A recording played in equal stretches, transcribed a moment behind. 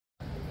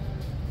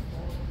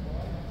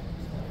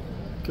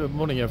Good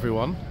morning,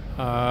 everyone.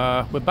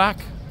 We're back.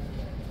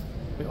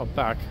 We are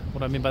back.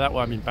 What I mean by that,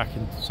 well, I mean back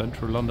in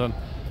central London,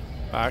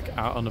 back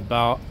out and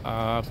about,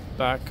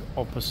 back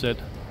opposite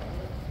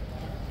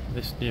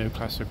this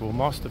neoclassical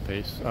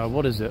masterpiece.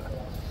 What is it?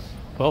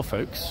 Well,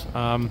 folks,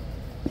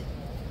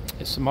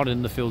 it's St Martin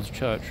in the Fields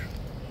Church.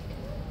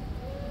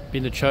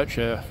 Been a church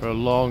here for a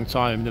long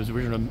time. There was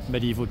originally a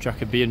medieval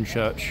Jacobean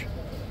church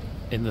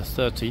in the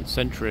 13th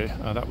century.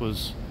 That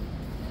was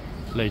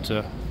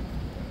later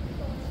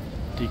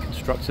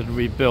deconstructed and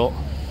rebuilt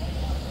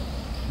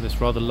in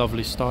this rather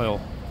lovely style.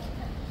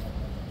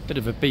 Bit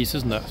of a beast,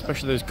 isn't it?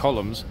 Especially those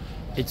columns.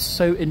 It's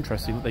so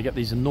interesting that they get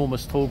these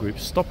enormous tour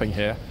groups stopping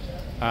here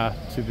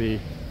to be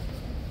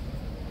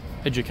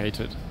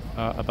educated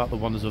about the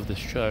wonders of this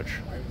church.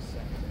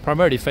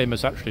 Primarily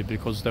famous actually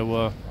because there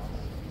were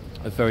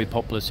a very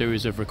popular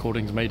series of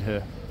recordings made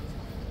here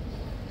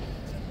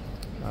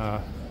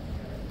by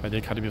the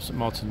Academy of St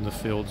Martin in the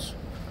Fields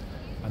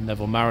and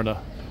Neville Mariner.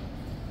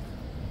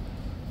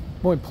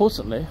 More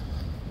importantly,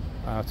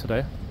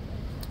 today,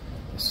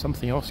 there's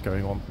something else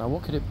going on. Now,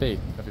 what could it be,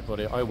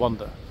 everybody? I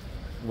wonder.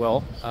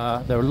 Well,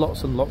 there are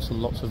lots and lots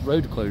and lots of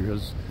road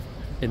closures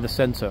in the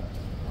centre.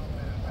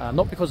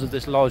 Not because of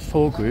this large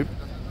tour group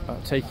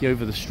taking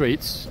over the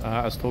streets,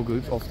 as tour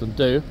groups often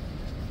do,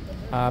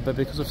 but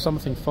because of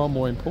something far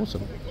more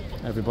important,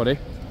 everybody.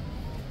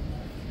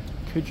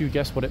 Could you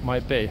guess what it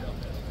might be?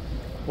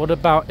 What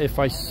about if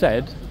I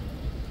said,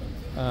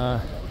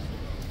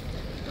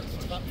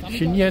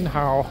 新年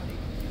好,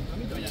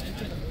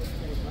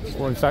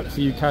 or in fact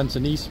for you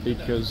Cantonese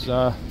speakers,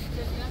 I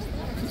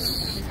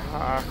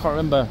can't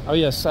remember. Oh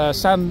yes,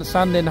 San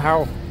Nin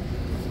Hao,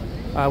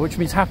 which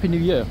means Happy New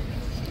Year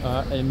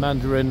in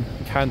Mandarin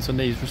and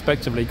Cantonese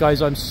respectively.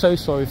 Guys, I'm so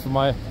sorry for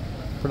my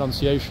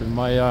pronunciation.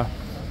 My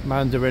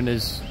Mandarin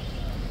is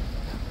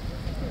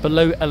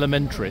below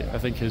elementary, I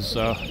think is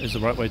the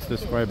right way to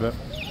describe it.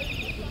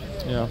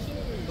 Yeah,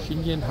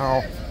 新年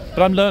好.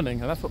 But I'm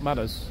learning, and that's what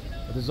matters.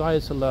 A desire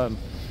to learn.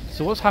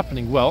 So what's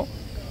happening? Well,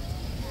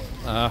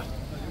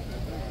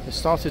 they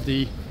started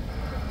the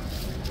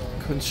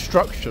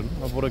construction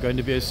of what are going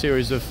to be a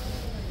series of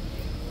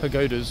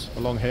pagodas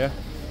along here,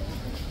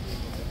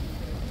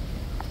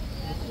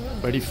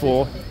 ready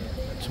for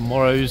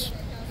tomorrow's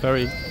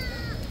very,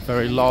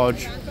 very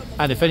large,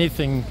 and if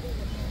anything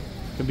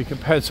can be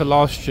compared to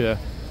last year,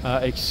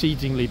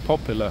 exceedingly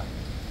popular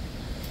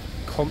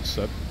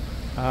concert.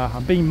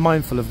 I'm being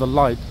mindful of the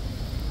light.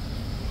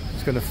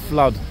 It's going to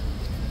flood.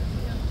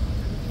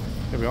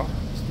 Here we are.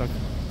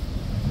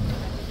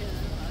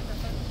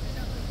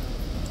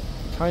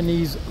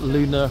 Chinese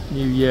Lunar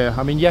New Year.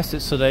 I mean, yes,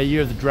 it's today,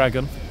 Year of the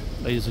Dragon,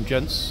 ladies and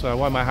gents.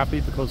 Why am I happy?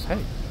 Because, hey,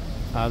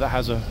 that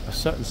has a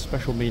certain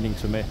special meaning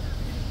to me.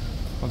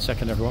 1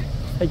 second, everyone.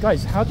 Hey,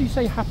 guys, how do you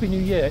say Happy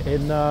New Year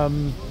in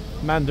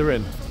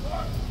Mandarin?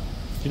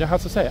 Do you know how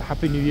to say it?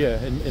 Happy New Year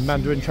in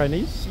Mandarin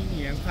Chinese? 新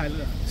年快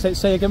乐.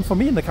 Say again for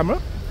me in the camera.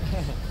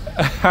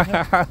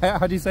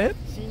 How do you say it?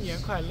 新年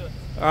快乐.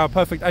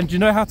 Perfect. And do you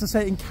know how to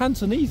say it in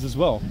Cantonese as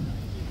well?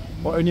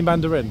 Or only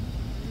Mandarin?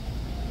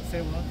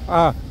 Say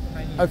what?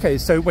 Okay,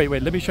 so wait,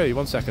 let me show you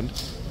 1 second.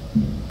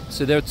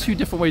 So there are two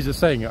different ways of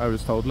saying it, I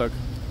was told. Look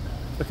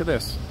at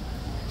this.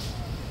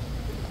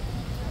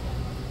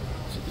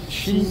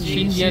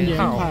 新年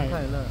好.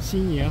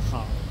 新年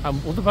好.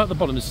 What about the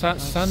bottom? Is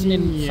that San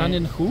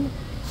Nin Hu?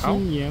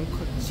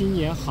 新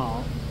年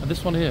好. And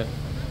this one here?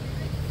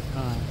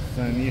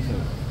 三你好.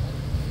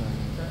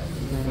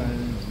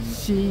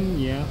 新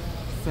年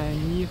三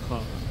你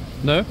好.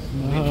 No?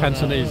 In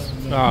Cantonese?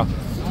 No.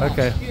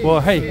 Okay.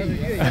 Well, hey.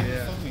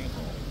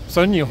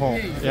 三你好.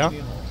 Yeah?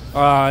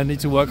 I need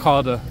to work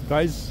harder.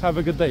 Guys, have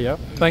a good day, yeah?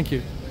 Thank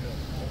you.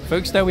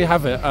 Folks, there we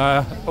have it.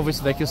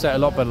 Obviously, they can say it a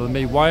lot better than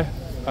me. Why?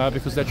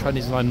 Because they're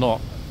Chinese and I'm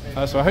not.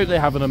 So I hope they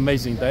have an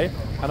amazing day.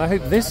 And I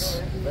hope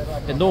this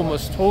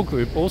enormous tour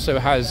group also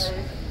has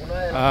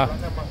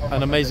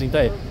an amazing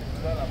day.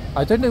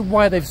 I don't know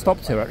why they've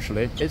stopped here,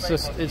 actually. It's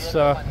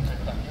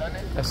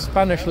a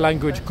Spanish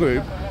language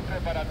group,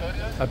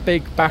 a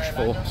big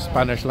bashful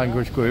Spanish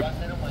language group,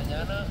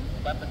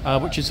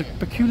 which is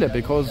peculiar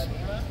because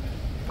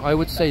I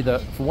would say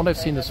that from what I've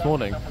seen this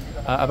morning,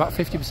 about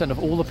 50% of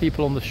all the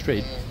people on the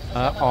street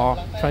are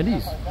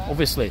Chinese.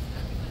 Obviously,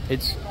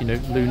 it's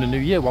Lunar New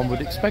Year, one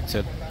would expect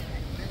it.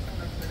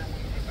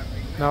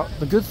 Now,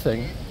 the good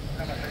thing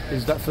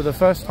is that for the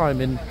first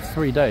time in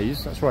 3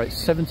 days, that's right,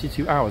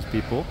 72 hours,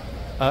 people,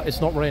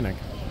 it's not raining.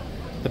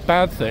 The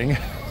bad thing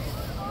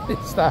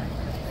is that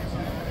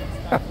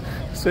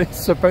so it's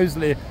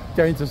supposedly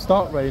going to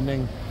start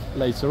raining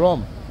later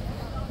on.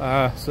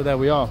 So there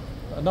we are.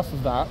 Enough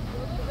of that.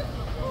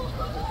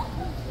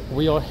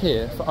 We are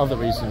here for other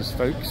reasons,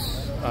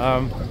 folks.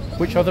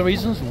 Which other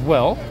reasons?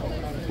 Well.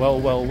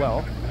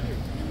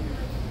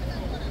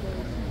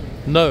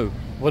 No,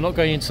 we're not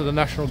going into the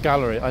National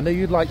Gallery. I know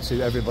you'd like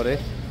to, everybody,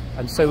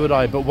 and so would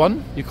I. But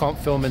one, you can't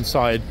film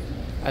inside.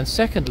 And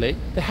secondly,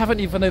 they haven't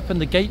even opened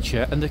the gate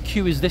yet, and the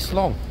queue is this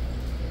long.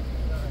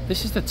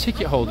 This is the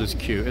ticket holders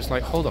queue. It's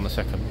like, hold on a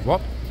second,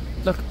 what?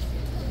 Look,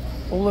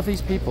 all of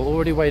these people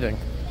already waiting.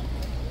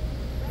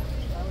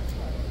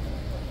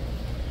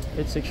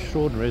 It's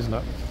extraordinary, isn't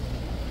it?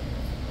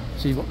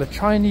 So you've got the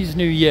Chinese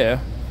New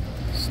Year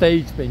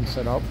stage being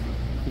set up.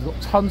 You've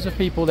got tons of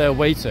people there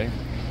waiting.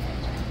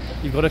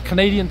 You've got a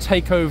Canadian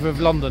takeover of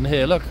London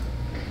here, look.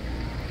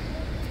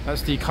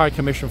 That's the High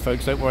Commission,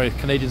 folks, don't worry,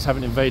 Canadians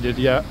haven't invaded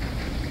yet.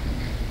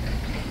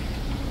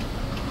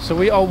 So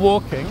we are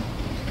walking.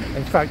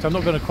 In fact, I'm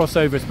not going to cross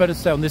over, it's better to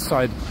stay on this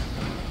side.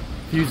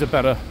 Views are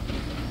better.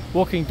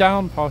 Walking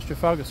down past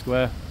Trafalgar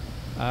Square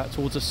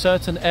towards a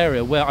certain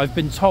area where I've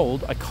been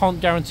told, I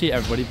can't guarantee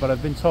everybody, but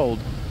I've been told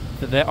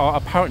that there are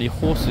apparently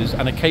horses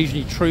and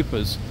occasionally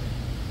troopers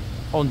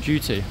on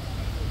duty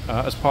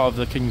as part of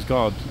the King's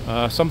Guard.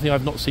 Something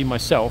I've not seen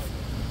myself,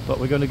 but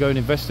we're going to go and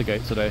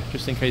investigate today,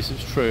 just in case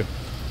it's true.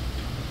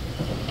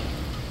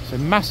 It's a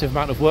massive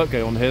amount of work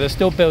going on here. They're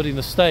still building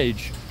the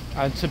stage,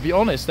 and to be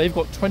honest, they've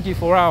got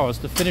 24 hours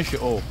to finish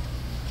it all,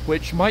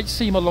 which might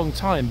seem a long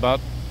time, but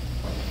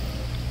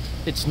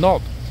it's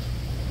not.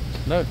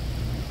 No,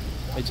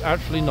 it's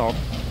actually not.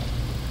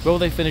 Will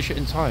they finish it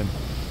in time?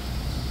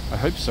 I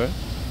hope so.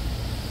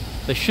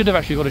 They should have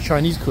actually got a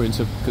Chinese crew in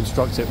to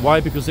construct it. Why?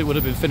 Because it would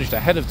have been finished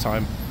ahead of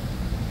time.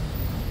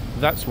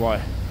 That's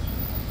why.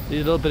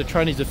 Need a little bit of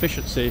Chinese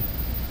efficiency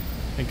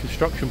in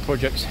construction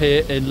projects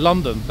here in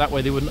London. That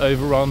way they wouldn't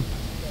overrun,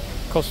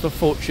 cost a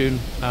fortune,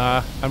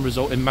 and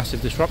result in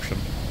massive disruption.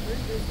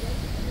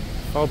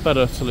 Far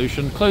better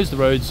solution, close the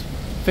roads,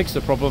 fix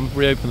the problem,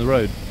 reopen the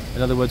road.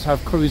 In other words,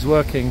 have crews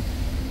working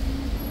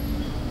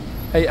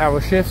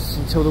 8-hour shifts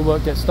until the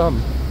work gets done,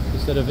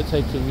 instead of it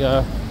taking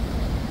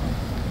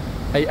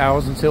 8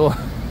 hours until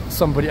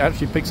somebody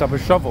actually picks up a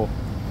shovel.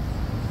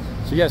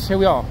 So yes, here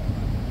we are.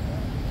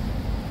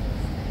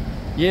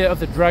 Year of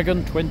the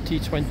Dragon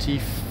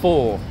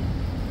 2024,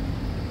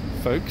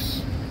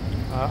 folks.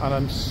 And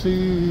I'm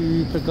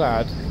super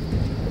glad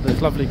that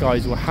those lovely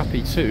guys were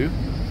happy to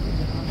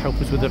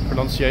help us with the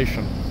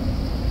pronunciation.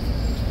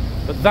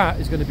 But that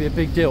is going to be a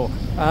big deal.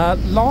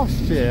 Last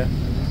year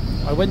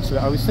I went to it.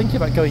 I was thinking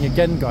about going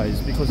again, guys,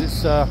 because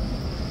it's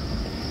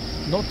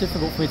not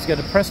difficult for me to get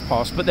a press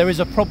pass, but there is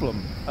a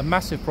problem, a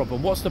massive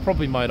problem. What's the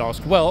problem, you might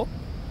ask? Well,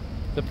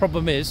 the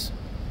problem is,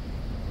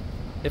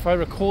 if I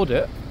record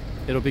it,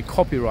 it'll be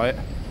copyright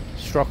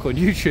struck on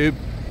YouTube,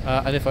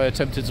 and if I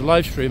attempted to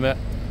live stream it,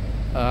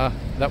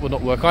 that would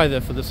not work either,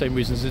 for the same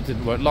reasons it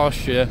didn't work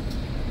last year.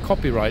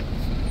 Copyright,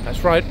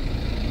 that's right.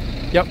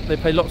 Yep, they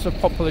play lots of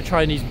popular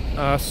Chinese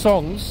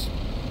songs,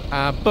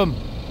 boom,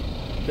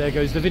 there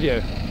goes the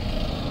video,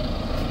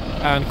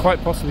 and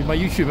quite possibly my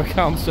YouTube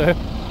account, so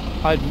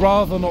I'd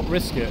rather not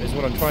risk it, is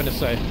what I'm trying to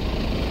say.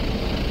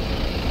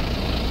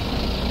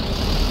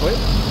 Wait.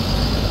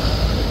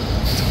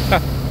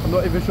 I'm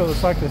not even sure the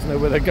cyclists know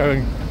where they're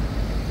going.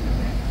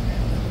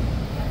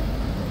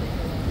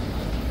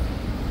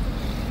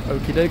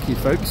 Okie dokie,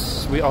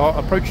 folks, we are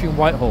approaching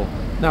Whitehall.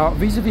 Now,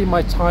 vis-a-vis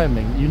my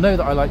timing, you know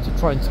that I like to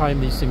try and time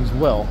these things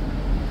well.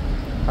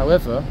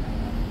 However,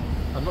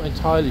 I'm not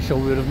entirely sure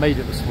we would have made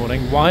it this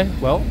morning. Why?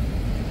 Well,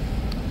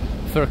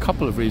 for a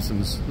couple of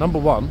reasons. Number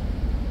one,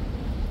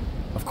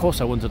 of course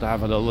I wanted to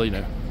have a little, you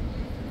know,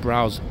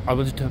 browse. I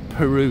wanted to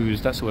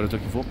peruse, that's the word I was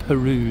looking for,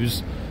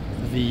 peruse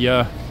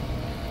the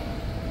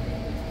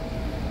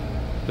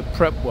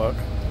prep work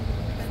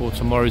for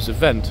tomorrow's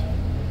event.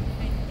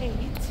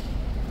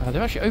 They've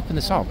actually opened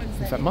this up.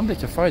 In fact, Monday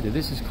to Friday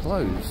this is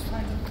closed,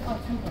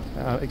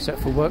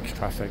 except for works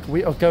traffic.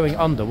 We are going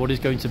under what is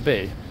going to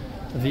be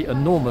the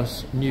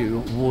enormous new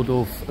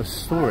Waldorf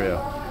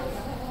Astoria.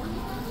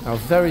 Now,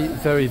 very,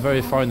 very,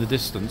 very far in the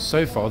distance,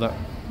 so far that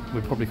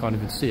we probably can't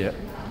even see it.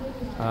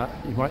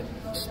 You might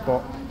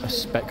spot a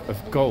speck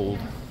of gold.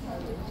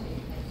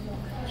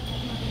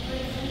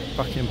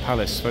 Buckingham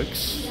Palace,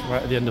 folks,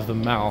 right at the end of the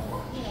Mall.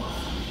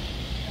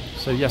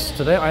 So yes,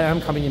 today I am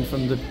coming in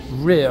from the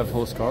rear of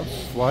horseguards.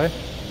 Why?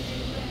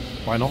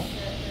 Why not?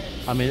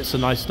 I mean, it's a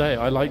nice day.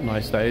 I like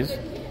nice days.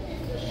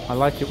 I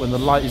like it when the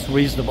light is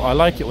reasonable. I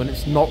like it when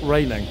it's not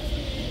raining.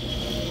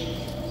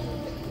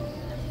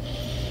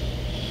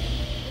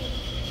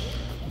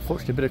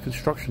 Unfortunately, a bit of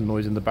construction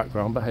noise in the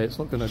background, but hey, it's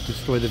not going to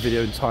destroy the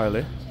video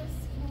entirely.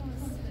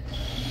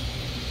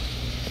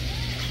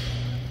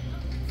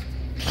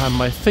 And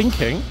my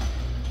thinking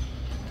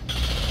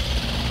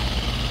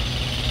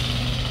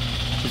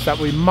is that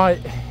we might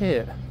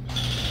hit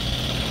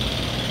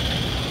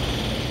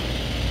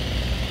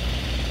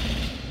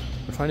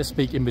I'm trying to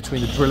speak in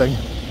between the drilling,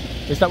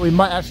 is that we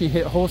might actually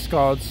hit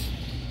horseguards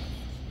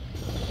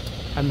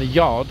and the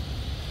yard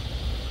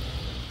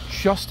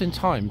just in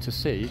time to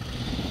see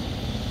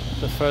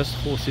the first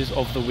horses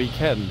of the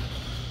weekend.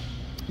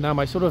 Now,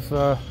 my sort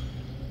of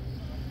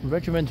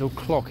regimental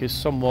clock is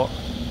somewhat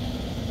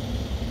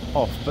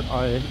off, but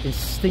I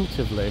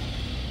instinctively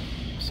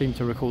seem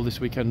to recall this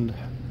weekend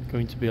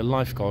going to be a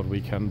lifeguard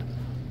weekend.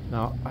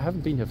 Now, I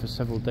haven't been here for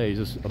several days,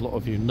 as a lot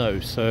of you know,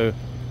 so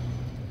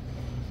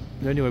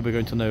the only way we're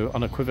going to know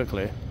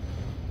unequivocally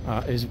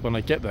is when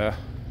I get there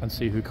and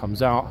see who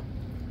comes out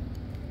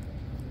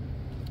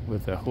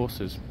with their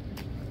horses.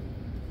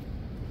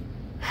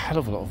 Hell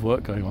of a lot of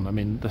work going on. I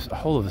mean, the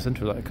whole of the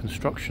centre of that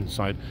construction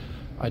site,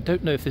 I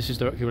don't know if this is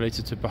directly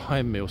related to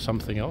behind me or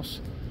something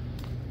else,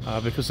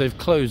 because they've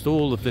closed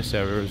all of this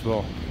area as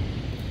well.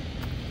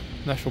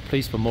 National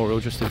Police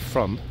Memorial just in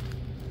front.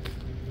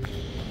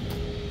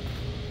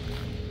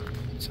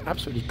 It's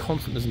absolutely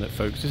constant, isn't it,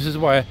 folks? This is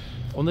why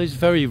on those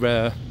very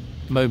rare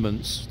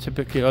moments,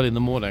 typically early in the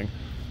morning,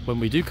 when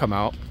we do come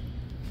out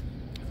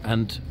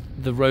and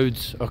the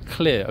roads are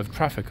clear of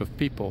traffic, of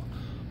people,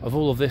 of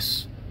all of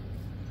this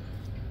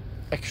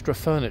extra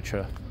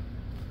furniture,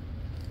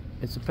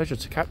 it's a pleasure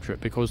to capture it,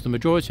 because the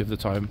majority of the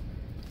time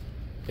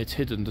it's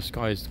hidden,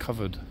 disguised,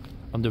 covered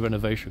under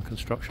renovation,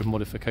 construction,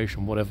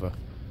 modification, whatever.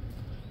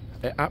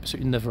 It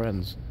absolutely never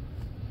ends.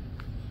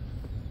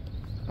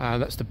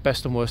 And that's the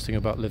best and worst thing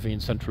about living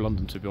in central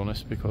London, to be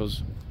honest,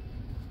 because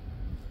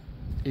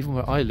even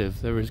where I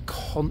live there is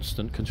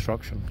constant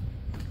construction.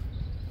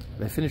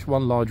 They finish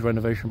one large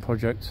renovation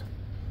project,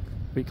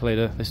 a week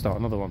later they start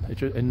another one.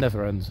 It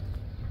never ends.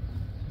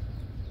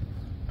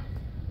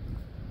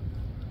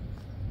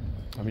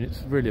 I mean,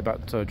 it's really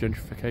about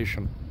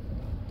gentrification.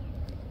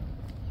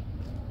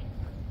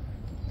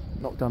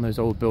 Knock down those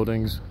old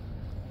buildings,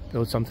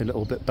 build something a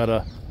little bit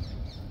better,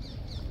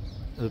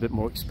 a little bit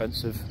more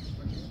expensive,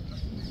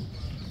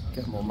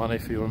 get more money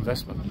for your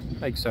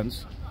investment. Makes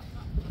sense.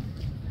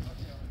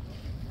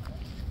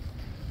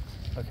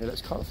 Okay,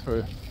 let's cut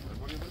through.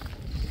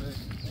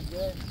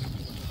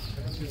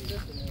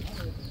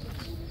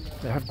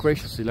 They have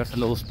graciously left a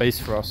little space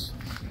for us.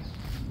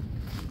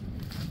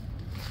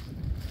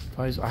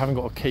 Guys, I haven't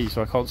got a key,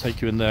 so I can't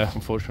take you in there,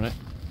 unfortunately.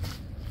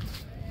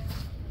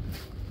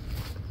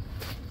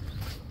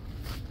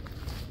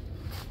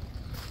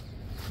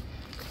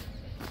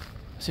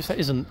 As if that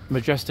isn't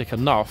majestic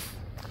enough,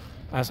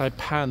 as I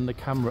pan the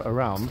camera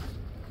around,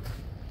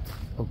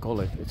 oh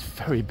golly, it's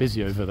very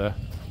busy over there.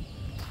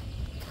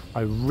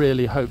 I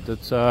really hope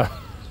that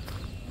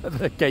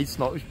the gate's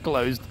not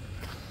closed,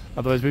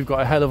 otherwise we've got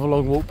a hell of a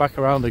long walk back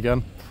around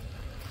again.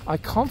 I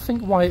can't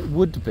think why it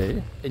would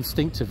be,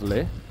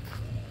 instinctively.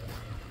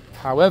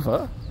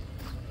 However,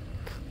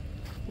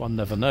 one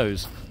never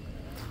knows.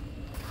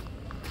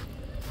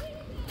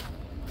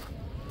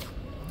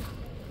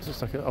 It's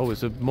just like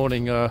it's a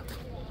morning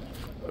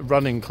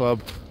running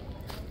club.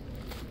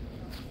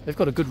 They've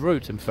got a good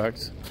route, in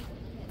fact.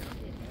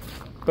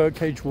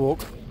 Birdcage Walk,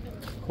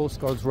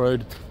 Horseguards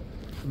Road,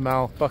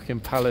 Mall,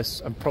 Buckingham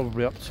Palace, and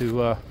probably up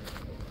to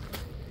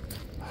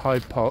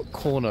Hyde Park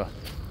Corner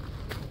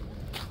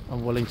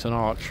and Wellington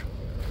Arch.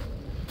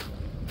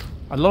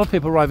 A lot of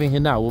people arriving here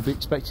now will be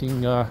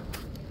expecting to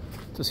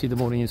see the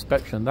morning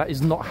inspection. That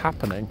is not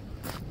happening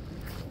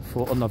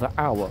for another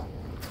hour,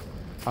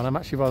 and I'm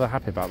actually rather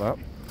happy about that.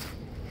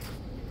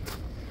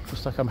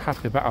 Just like I'm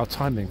happy about our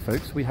timing,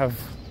 folks. We have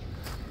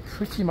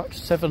pretty much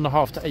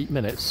 7.5 to 8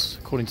 minutes,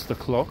 according to the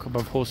clock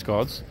above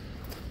Horseguards,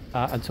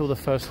 until the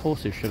first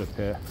horses should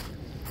appear.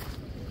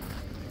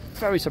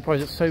 Very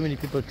surprised that so many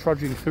people are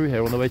trudging through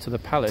here on the way to the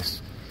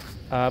palace,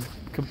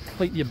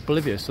 completely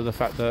oblivious to the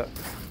fact that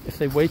if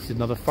they waited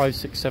another 5,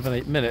 6, 7,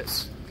 8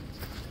 minutes,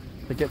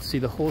 they get to see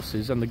the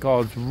horses and the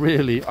guards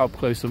really up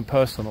close and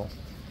personal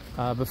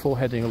before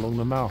heading along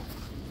the Mall.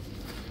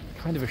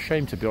 Kind of a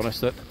shame, to be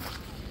honest, that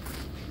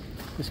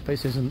this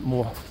place isn't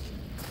more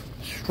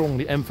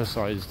strongly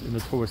emphasised in the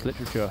tourist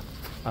literature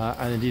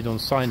and indeed on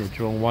signage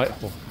along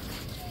Whitehall.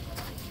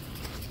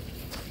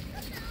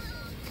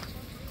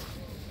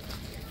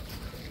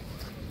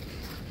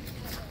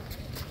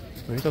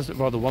 Well, it does look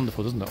rather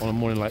wonderful, doesn't it, on a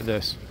morning like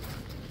this?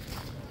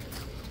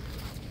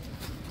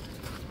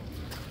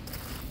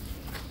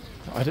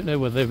 I don't know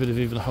whether they would have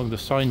even hung the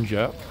signs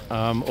yet,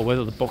 or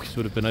whether the boxes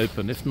would have been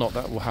open. If not,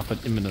 that will happen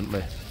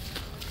imminently.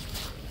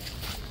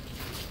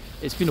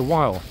 It's been a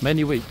while,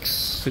 many weeks,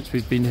 since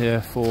we've been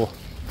here for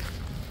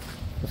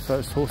the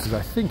first horses.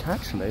 I think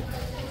actually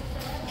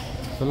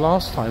the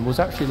last time was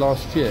actually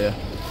last year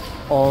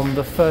on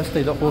the first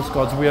day that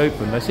Horseguards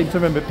reopened. I seem to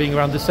remember it being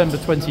around December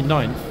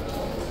 29th,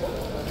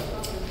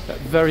 that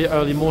very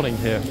early morning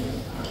here.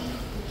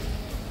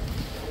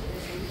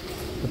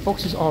 The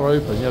boxes are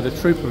open, yeah, the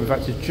trooper in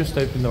fact is just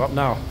opening them up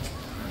now.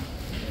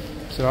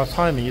 So our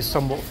timing is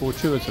somewhat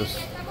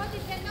fortuitous.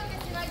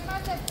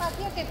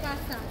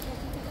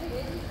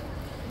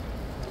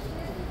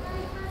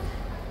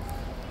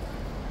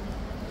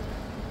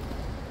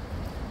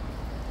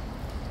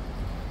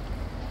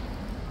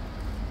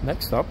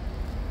 Next up,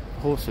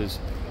 horses.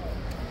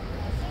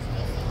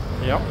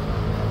 Yep.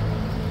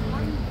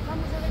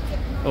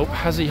 Oh,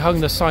 has he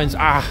hung the signs?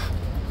 Ah!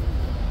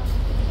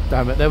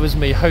 Damn it, there was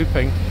me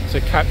hoping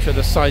to capture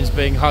the signs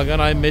being hung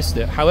and I missed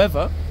it.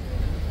 However,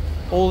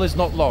 all is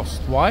not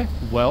lost. Why?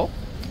 Well,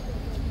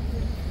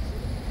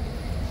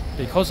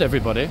 because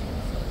everybody,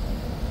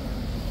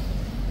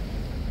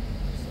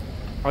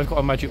 I've got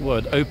a magic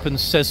word. Open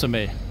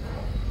sesame.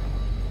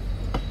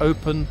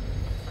 Open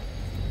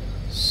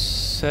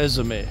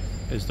sesame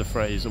is the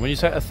phrase. And when you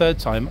say it a third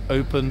time,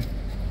 open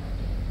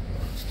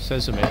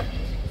sesame,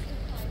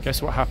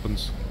 guess what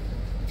happens?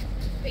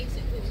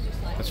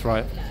 That's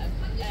right.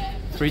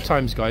 3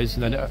 times, guys,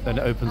 and then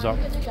it opens up.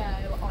 I'm going to go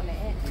on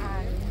it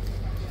and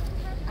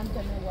I'm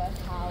going to work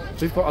hard.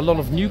 We've got a lot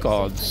of new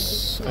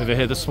guards over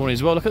here this morning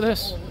as well. Look at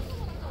this.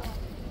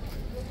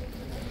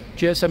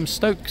 GSM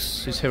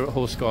Stokes is here at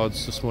Horse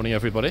Guards this morning,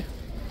 everybody,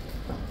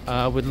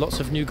 with lots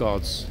of new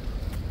guards.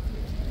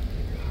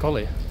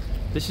 Golly,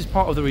 this is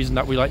part of the reason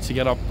that we like to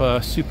get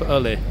up super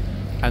early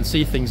and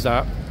see things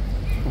that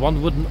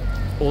one wouldn't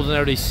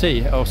ordinarily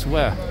see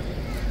elsewhere.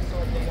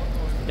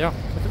 Yeah,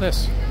 look at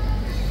this.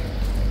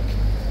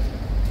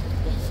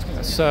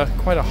 That's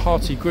quite a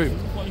hearty group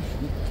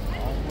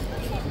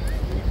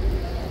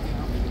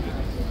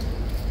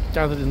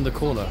gathered in the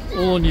corner.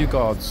 All new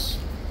guards.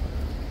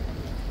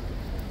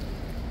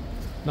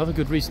 Another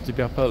good reason to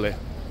be up early.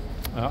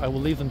 I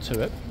will leave them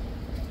to it.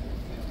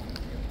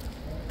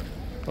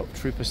 Oh,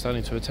 trooper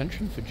standing to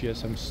attention for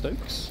GSM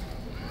Stokes.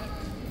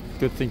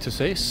 Good thing to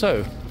see.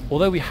 So,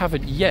 although we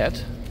haven't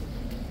yet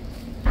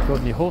got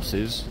any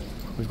horses,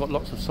 we've got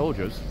lots of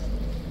soldiers.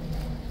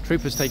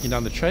 Troopers taking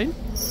down the chain,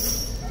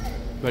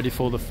 ready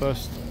for the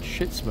first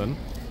shitsman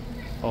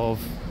of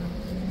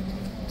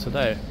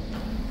today,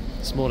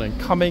 this morning,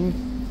 coming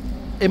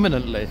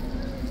imminently,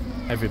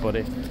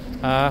 everybody.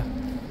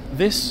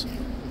 This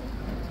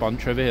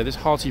bunch over here, this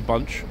hearty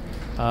bunch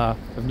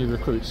of new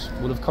recruits,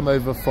 will have come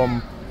over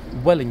from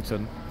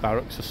Wellington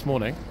barracks this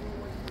morning,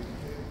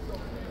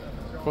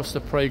 across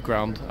the parade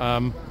ground.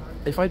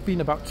 If I'd been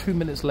about 2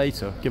 minutes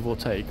later, give or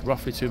take,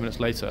 roughly 2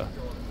 minutes later,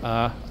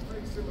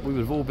 we would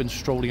have all been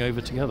strolling over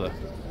together.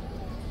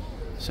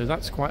 So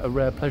that's quite a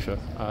rare pleasure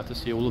to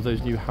see all of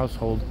those new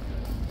household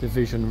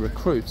division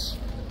recruits.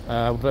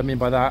 What I mean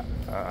by that,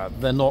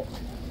 they're not,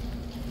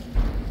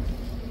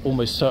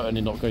 almost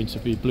certainly not going to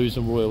be Blues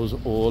and Royals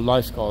or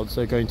Lifeguards.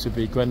 They're going to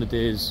be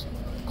Grenadiers,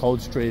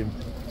 Coldstream,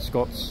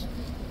 Scots,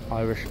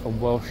 Irish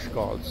and Welsh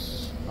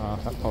Guards,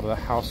 that part of the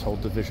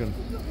household division.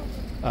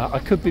 I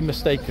could be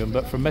mistaken,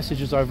 but from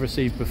messages I've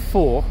received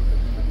before,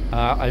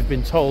 I've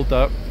been told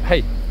that,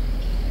 hey,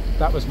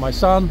 that was my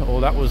son,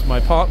 or that was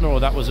my partner, or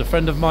that was a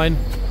friend of mine,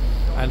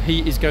 and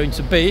he is going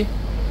to be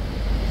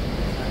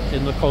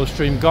in the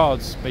Coldstream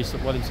Guards based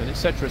at Wellington,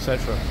 etc,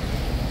 etc.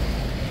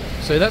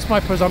 So that's my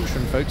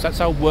presumption, folks.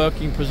 That's our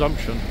working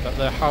presumption, that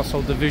the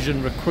household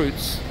division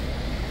recruits.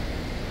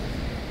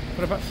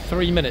 Got about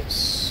 3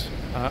 minutes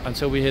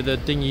until we hear the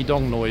dingy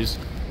dong noise.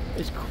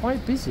 It's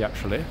quite busy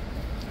actually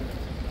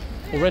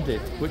already,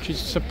 which is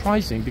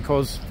surprising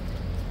because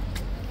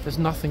there's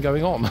nothing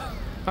going on.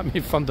 I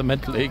mean,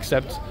 fundamentally,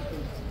 except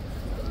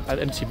an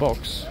empty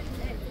box.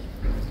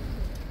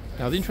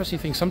 Now, the interesting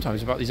thing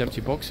sometimes about these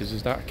empty boxes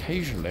is that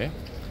occasionally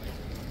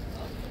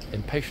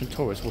impatient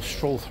tourists will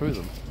stroll through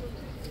them.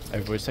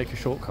 Everybody's take a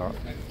shortcut.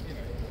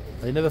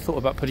 They never thought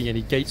about putting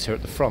any gates here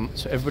at the front,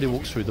 so everybody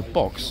walks through the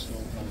box.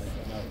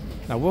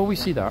 Now, will we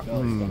see that?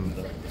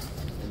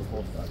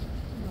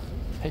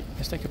 Hey,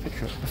 let's take a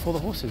picture before the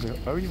horses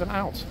are even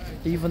out,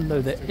 even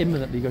though they're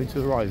imminently going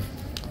to arrive.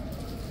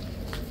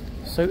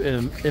 So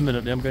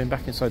imminently, I'm going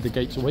back inside the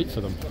gate to wait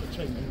for them.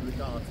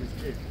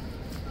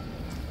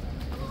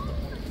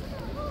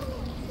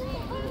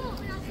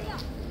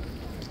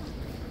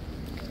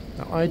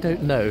 Now, I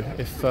don't know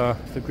if the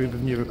group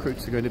of new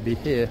recruits are going to be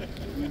here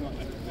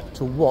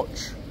to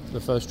watch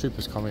the first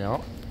troopers coming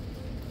out.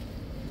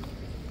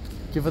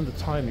 Given the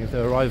timing of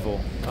their arrival,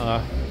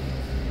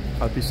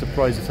 I'd be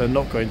surprised if they're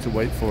not going to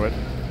wait for it.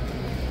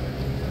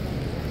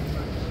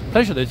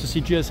 Pleasure though to see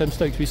GSM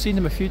Stokes. We've seen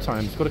him a few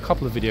times, got a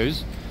couple of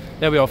videos.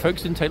 There we are,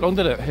 folks, didn't take long,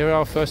 did it? Here are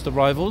our first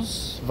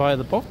arrivals via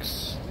the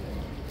box.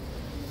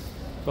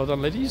 Well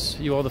done, ladies,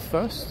 you are the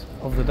first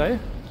of the day.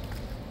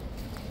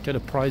 Get a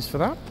prize for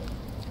that.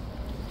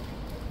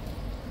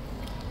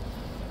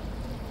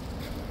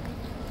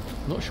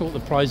 Not sure what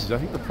the prize is. I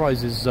think the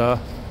prize is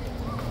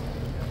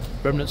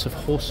remnants of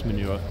horse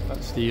manure.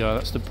 That's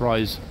the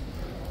prize.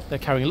 They're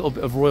carrying a little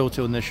bit of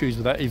royalty on their shoes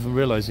without even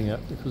realising it,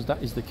 because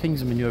that is the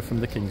king's manure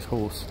from the king's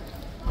horse.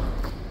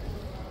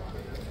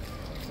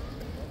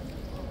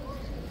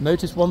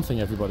 Notice one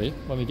thing, everybody,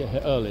 when we get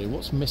here early,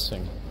 what's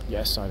missing?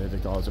 Yes, I know the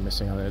guards are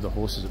missing, I know the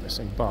horses are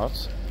missing,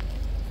 but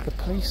the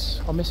police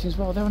are missing as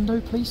well. There are no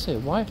police here.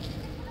 Why?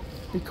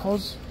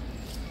 Because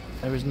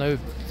there is no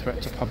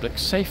threat to public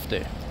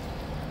safety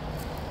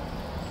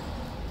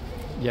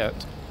yet.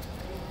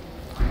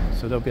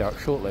 So they'll be out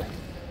shortly.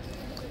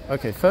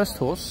 Okay, first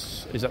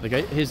horse is at the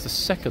gate. Here's the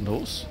second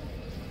horse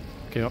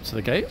going up to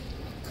the gate.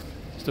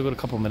 Still got a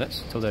couple of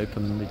minutes until they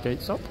open the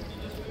gates up.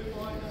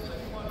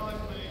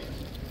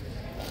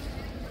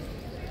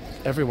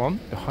 Everyone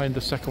behind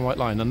the second white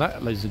line, and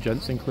that, ladies and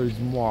gents, includes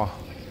moi.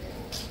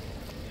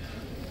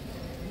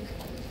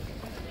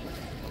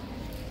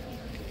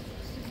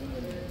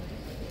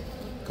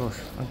 Gosh,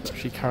 I'm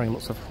actually carrying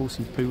lots of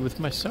horsey poo with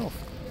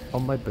myself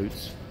on my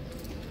boots.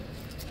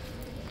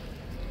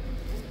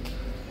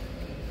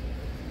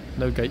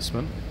 No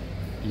gatesman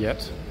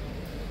yet,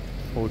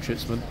 or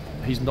chitsman.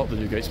 He's not the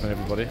new gatesman,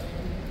 everybody.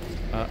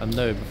 And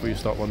no, before you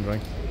start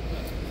wondering,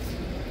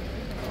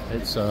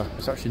 it's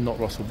actually not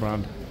Russell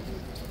Brand.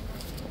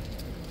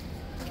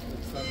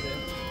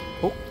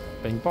 Oh,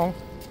 bing bong.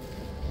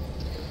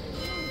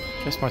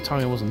 Guess my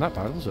timing wasn't that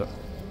bad, was it?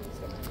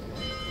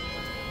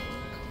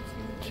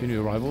 2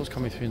 new arrivals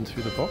coming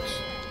through the box.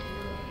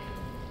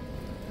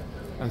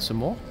 And some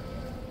more.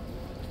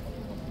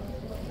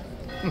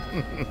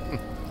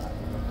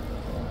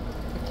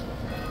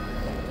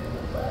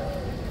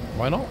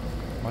 Why not?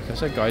 Like I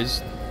said,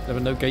 guys, there are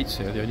no gates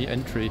here. The only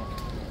entry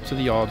to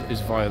the yard is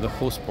via the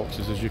horse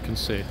boxes, as you can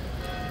see.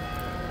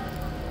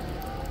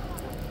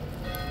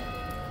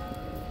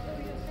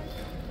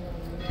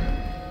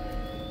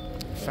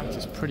 In fact,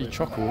 it's pretty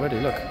chock already,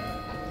 look.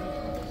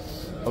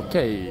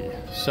 Okay,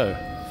 so,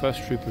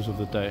 first troopers of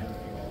the day.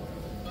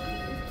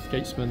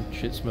 Gatesman,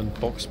 shitsman,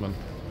 boxman.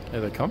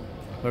 Here they come.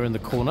 They're in the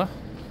corner.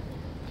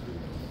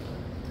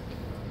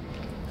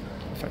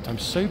 In fact, I'm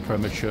so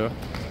premature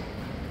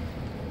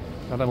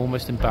that I'm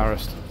almost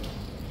embarrassed.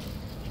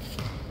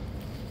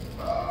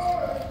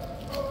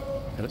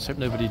 Okay, let's hope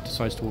nobody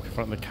decides to walk in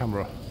front of the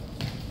camera.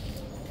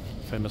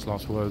 Famous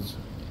last words.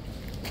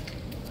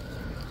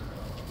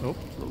 Oh,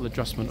 little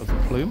adjustment of the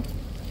plume.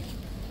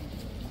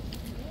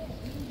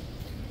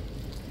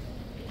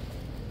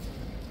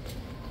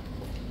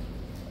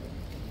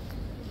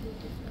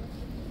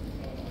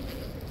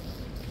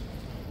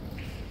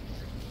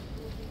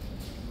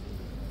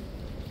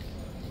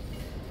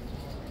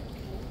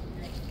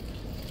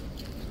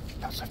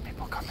 Lots of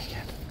people coming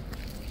in.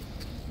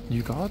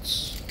 New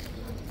guards,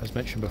 as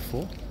mentioned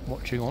before,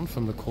 watching on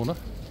from the corner.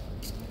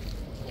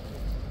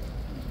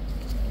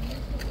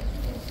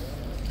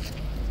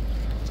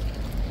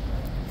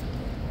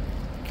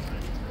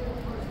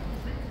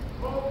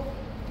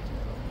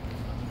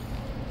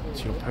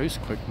 It's your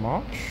post, quick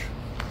march.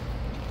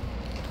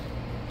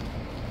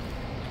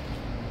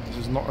 This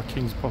is not a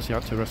king's posse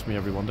out to arrest me,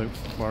 everyone, don't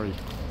worry,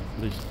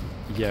 at least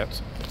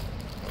yet.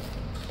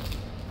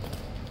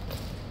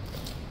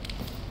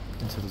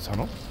 Into the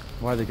tunnel.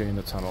 Why are they going in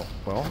the tunnel?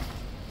 Well,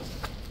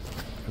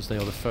 because they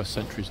are the first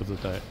sentries of the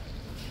day.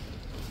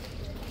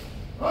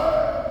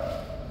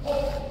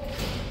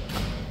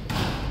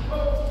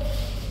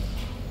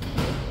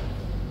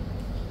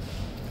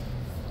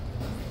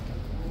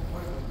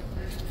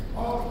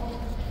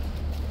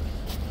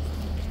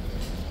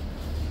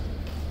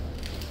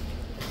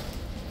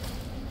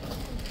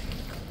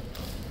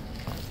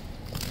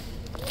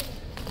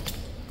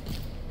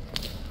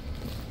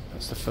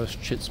 That's the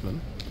first chitsman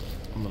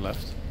on the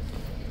left.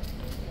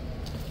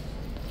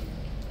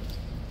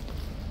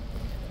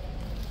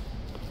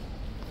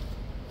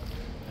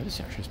 This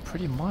actually is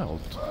pretty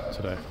mild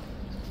today.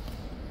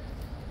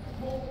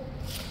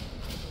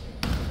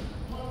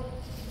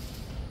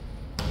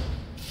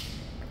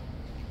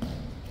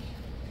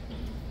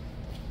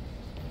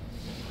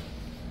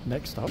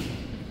 Next up,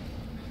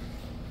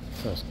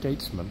 first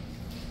gatesman.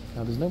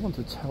 Now there's no one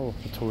to tell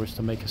the tourist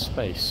to make a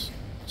space,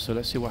 so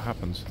let's see what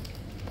happens.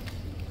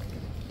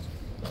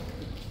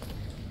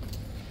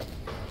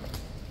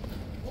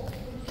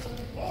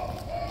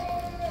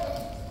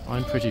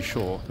 I'm pretty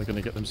sure they're going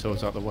to get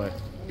themselves out of the way.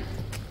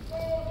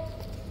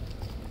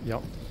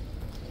 Yep.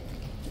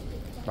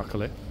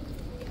 Luckily.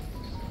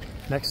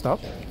 Next up,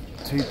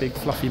 2 big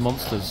fluffy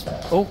monsters.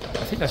 Oh,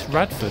 I think that's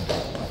Radford.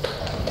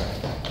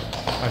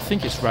 I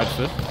think it's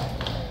Radford.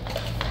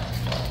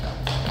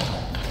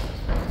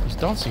 He's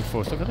dancing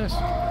for us, look at this.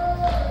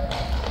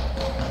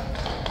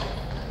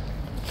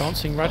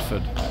 Dancing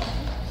Radford.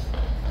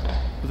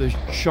 With those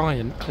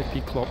giant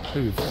clippy clop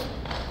hooves.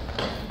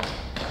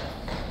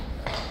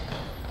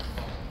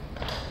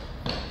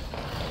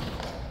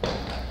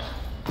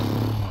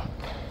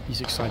 He's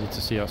excited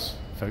to see us,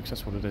 folks,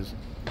 that's what it is.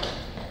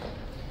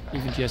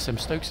 Even GSM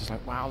Stokes is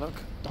like, wow, look,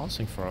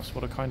 dancing for us,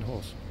 what a kind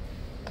horse.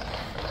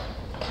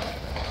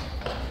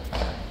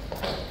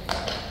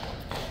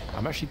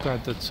 I'm actually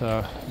glad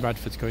that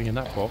Radford's going in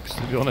that box,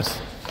 to be honest.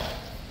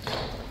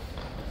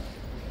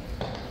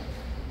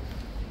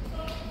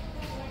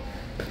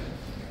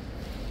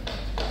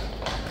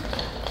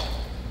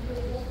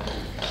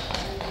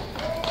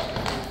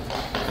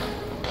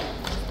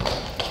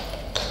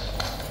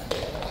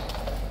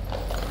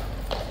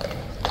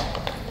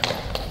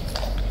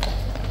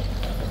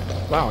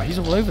 Wow, he's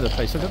all over the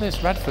place. Look at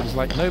this. Radford is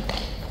like, nope,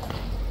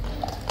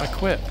 I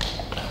quit.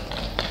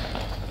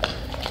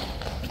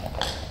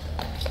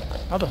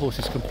 Other horse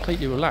is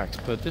completely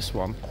relaxed, but this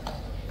one...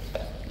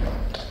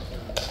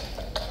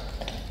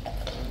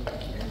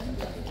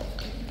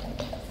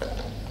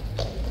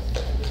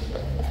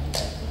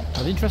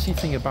 Now, the interesting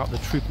thing about the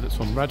trooper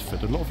that's on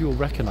Radford, a lot of you will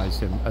recognise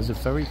him as a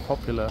very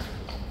popular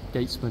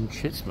gatesman,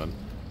 chitsman,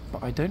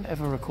 but I don't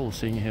ever recall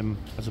seeing him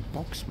as a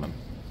boxman.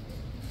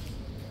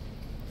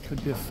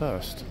 Could be a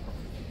first.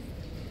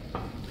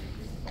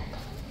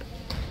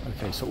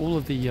 Okay, so all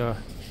of the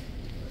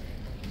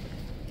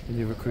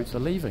new recruits are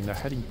leaving. They're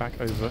heading back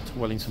over to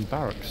Wellington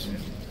Barracks.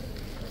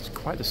 It's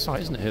quite the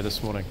sight, isn't it, here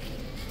this morning?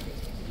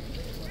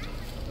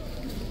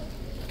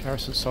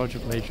 Garrison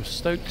Sergeant Major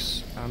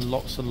Stokes and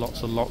lots and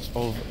lots and lots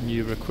of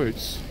new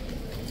recruits.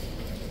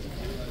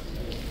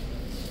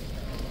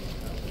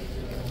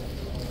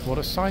 What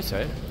a sight,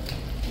 eh?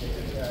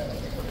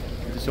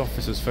 These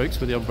officers, folks,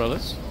 with the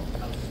umbrellas.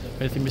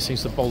 The only thing missing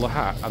is the bowler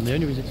hat, and the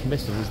only reason it's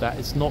missing is that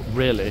it's not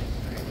really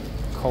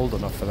cold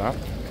enough for that.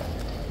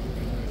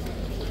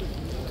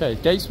 Okay,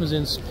 gatesman's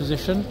in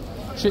position,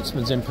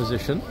 shitsman's in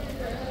position.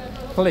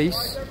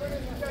 Police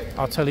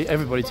are telling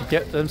everybody to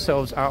get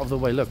themselves out of the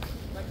way. Look,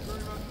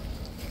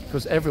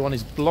 because everyone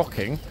is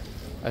blocking,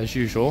 as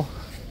usual,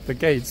 the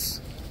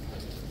gates.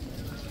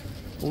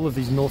 All of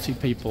these naughty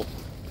people.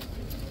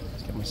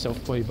 Let's get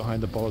myself way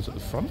behind the bars at the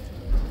front.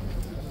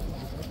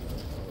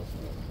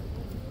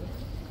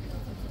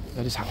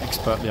 That is how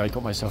expertly I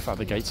got myself out of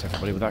the gates,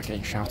 everybody, without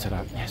getting shouted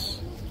at. Yes,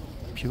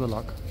 pure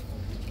luck.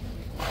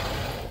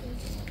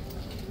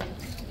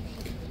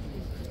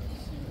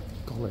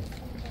 Golly.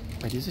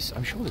 Wait, is this?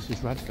 I'm sure this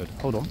is Radford.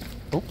 Hold on.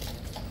 Oh,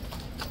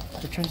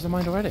 they've changed their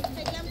mind already.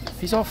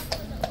 He's off.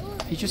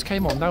 He just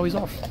came on, now he's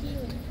off.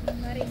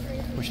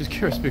 Which is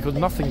curious because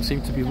nothing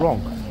seemed to be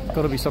wrong.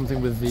 Got to be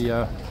something with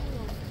the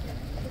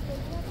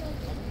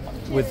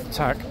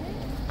tack.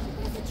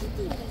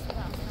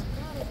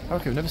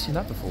 Okay, we've never seen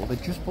that before. They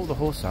just brought the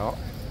horse out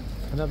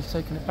and now they've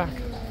taken it back.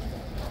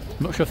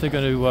 I'm not sure if they're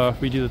going to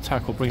redo the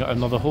tack or bring out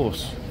another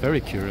horse.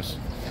 Very curious.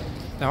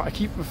 Now, I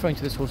keep referring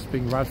to this horse as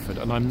being Radford,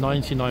 and I'm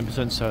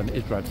 99% certain it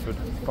is Radford,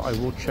 but I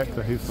will check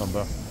the hoof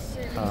number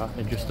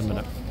in just a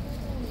minute.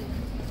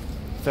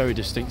 Very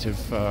distinctive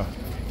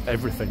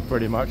everything,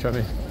 pretty much. I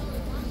mean,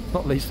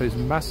 not least those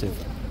massive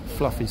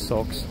fluffy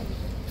socks.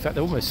 In fact,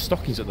 they're almost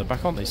stockings at the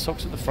back, aren't they?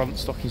 Socks at the front,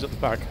 stockings at the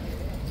back.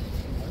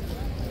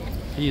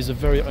 He is a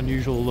very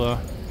unusual,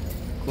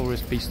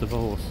 glorious beast of a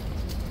horse.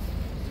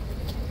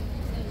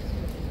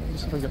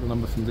 Let's see if I can get the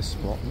number from this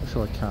spot. I'm not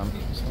sure I can.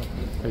 Let's have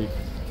a peek.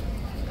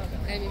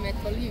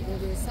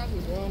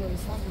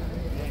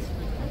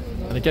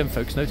 And again,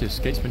 folks, notice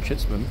gatesman,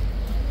 shitsman,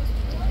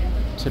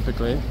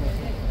 typically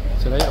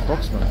today a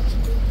boxman.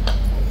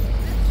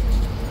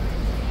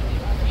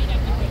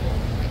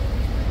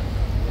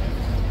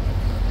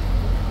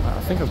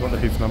 I think I've got the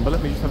hoof number.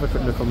 Let me just have a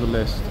quick look on the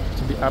list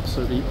to be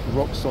absolutely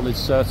rock solid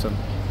certain.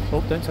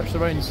 Oh, don't touch the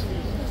reins.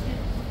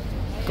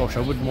 Gosh, I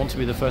wouldn't want to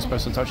be the first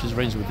person to touch his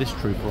reins with this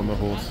trooper on the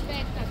horse.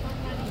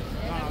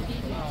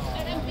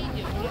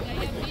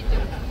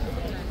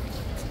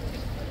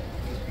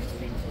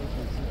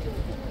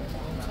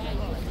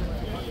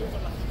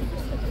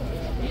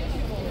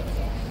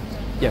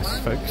 Yes,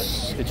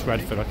 folks, it's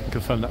Radford. I can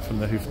confirm that from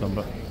the hoof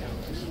number.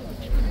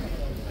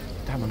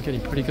 Damn, I'm getting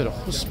pretty good at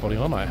horse spotting,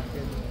 aren't I?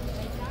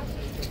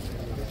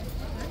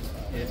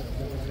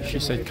 She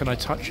said, "Can I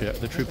touch it?"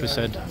 The trooper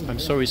said, "I'm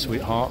sorry,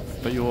 sweetheart,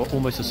 but you're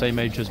almost the same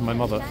age as my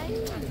mother."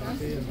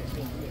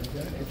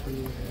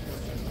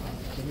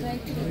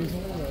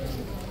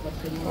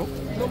 Oh,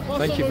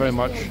 thank you very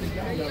much.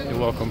 You're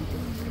welcome.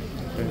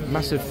 Okay,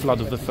 massive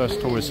flood of the first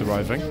tourists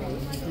arriving.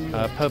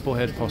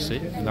 Purple-haired posse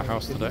in the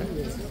house today.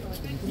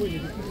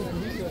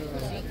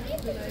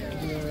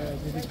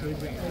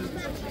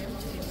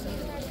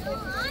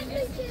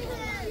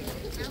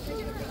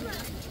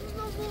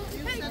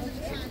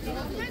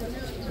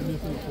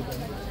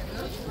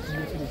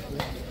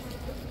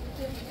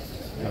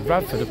 Now,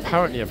 Radford,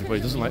 apparently everybody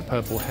doesn't like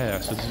purple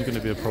hair, so this is going to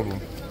be a problem.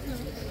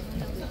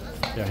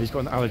 Yeah, he's got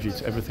an allergy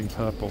to everything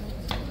purple.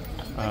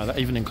 That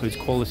even includes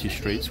quality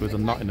streets with a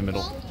nut in the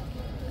middle.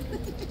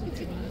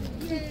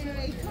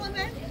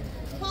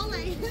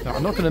 Now,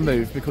 I'm not going to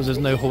move because there's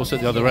no horse at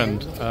the other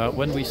end.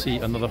 When we see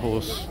another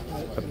horse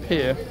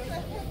appear,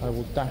 I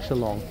will dash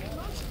along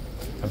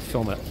and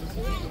film it.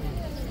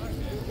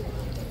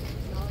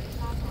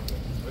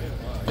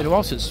 It's been a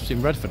while since I've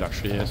seen Radford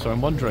actually here, so I'm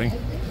wondering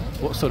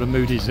what sort of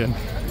mood he's in.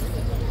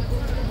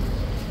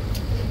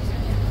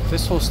 If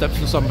this horse steps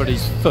on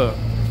somebody's foot,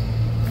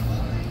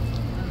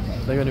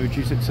 they're going to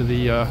reduce it to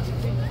the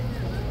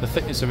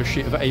thickness of a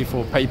sheet of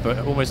A4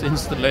 paper almost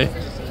instantly,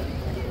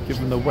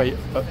 given the weight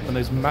and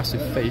those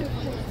massive feet.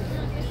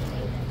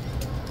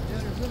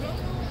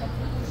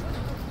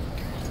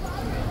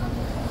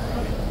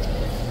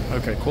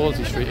 Okay,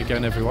 quality street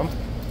again, everyone.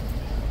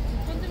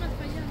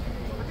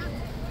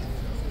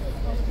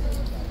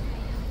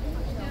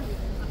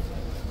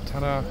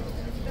 Ta-da!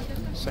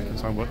 Second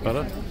time worked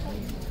better.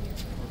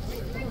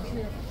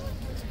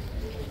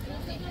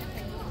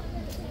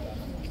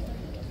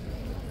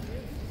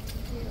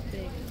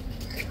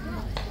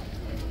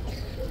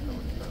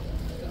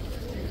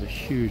 There's a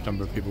huge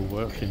number of people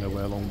working their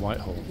way along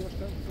Whitehall.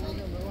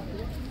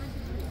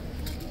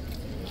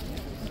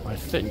 I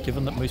think,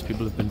 given that most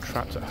people have been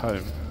trapped at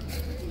home,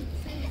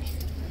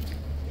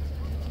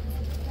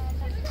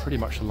 pretty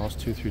much the last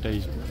 2-3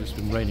 days because it's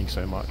been raining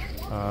so much,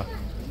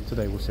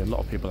 today we'll see a lot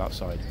of people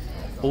outside.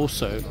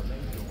 Also,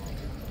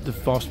 the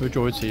vast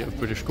majority of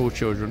British school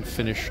children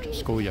finished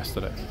school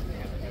yesterday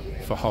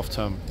for half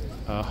term.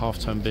 Half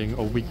term being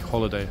a week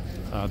holiday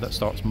that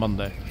starts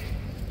Monday.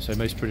 So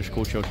most British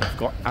school children have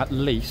got at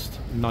least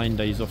 9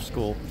 days off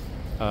school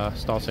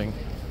starting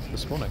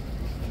this morning.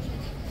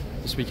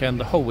 This weekend,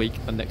 the whole week,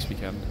 and next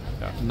weekend.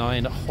 Yeah,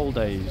 9 whole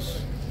days.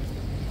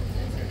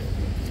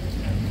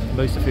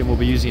 Most of whom will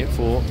be using it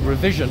for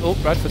revision. Oh,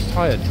 Bradford's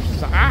tired.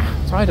 He's like,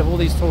 tired of all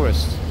these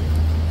tourists.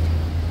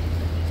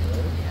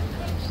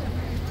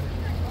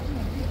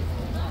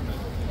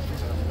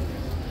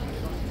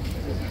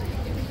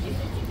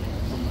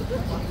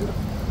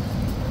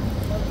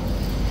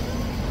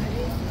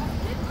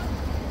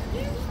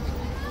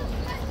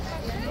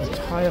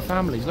 entire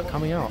families, look,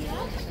 coming out.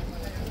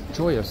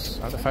 Joyous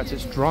at the fact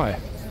it's dry.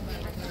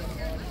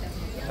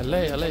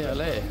 Allez, allez,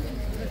 allez.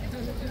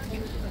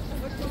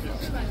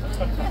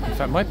 In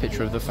fact, my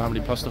picture of the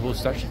family plus the horse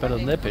is actually better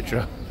than their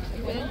picture.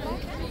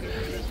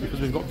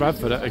 Because we've got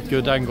Bradford at a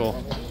good angle.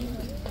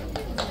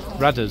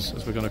 Radders,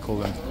 as we're going to call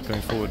them,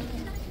 going forward.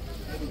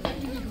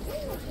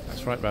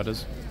 That's right,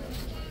 Radders.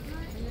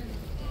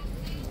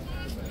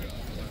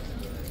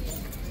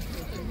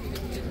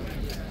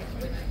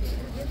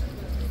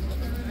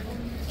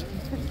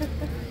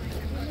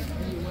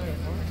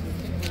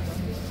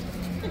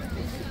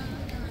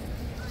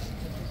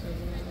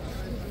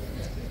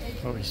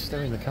 Oh, he's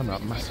staring the camera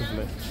up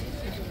massively.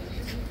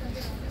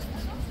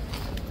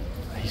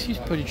 He seems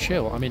pretty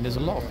chill. I mean, there's a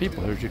lot of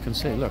people here, as you can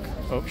see. Look.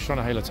 Oh, he's trying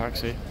to hail a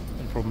taxi.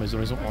 The problem is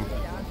there isn't one.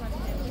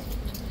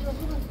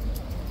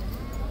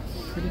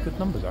 Pretty good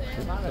numbers,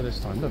 actually, for this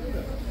time. Look.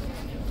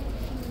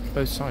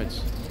 Both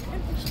sides.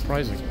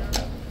 Surprising.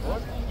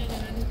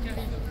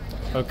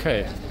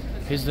 Okay.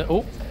 Here's the...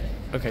 Oh!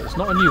 Okay, it's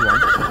not a new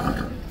one.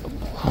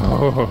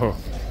 Oh.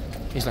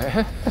 He's like,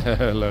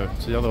 hello,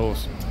 to the other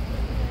horse.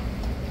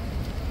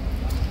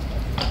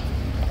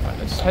 Right,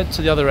 let's head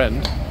to the other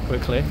end,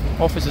 quickly.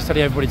 Officers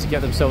telling everybody to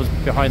get themselves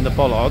behind the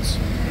bollards,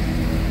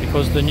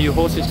 because the new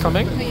horse is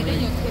coming.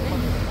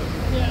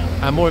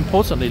 And more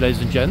importantly,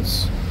 ladies and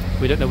gents,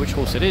 we don't know which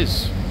horse it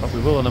is, but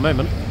we will in a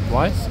moment.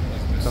 Why?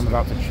 Because I'm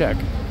about to check.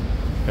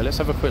 Okay, let's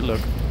have a quick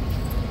look.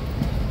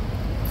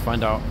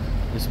 Find out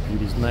this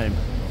beauty's name.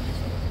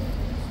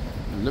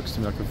 It looks to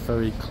me like a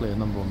very clear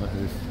number on the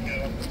hoof.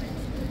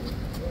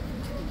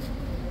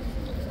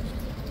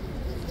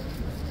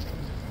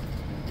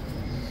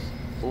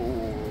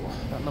 Oh,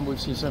 that number we've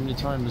seen so many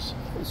times.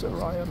 It's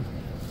Orion.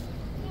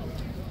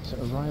 So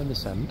Orion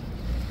this end,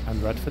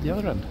 and Red for the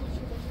other end.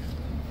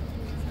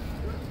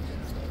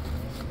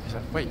 He's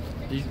like, wait,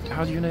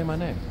 how do you know my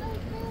name?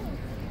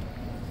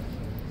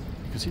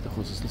 You can see the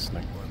horse is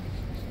listening.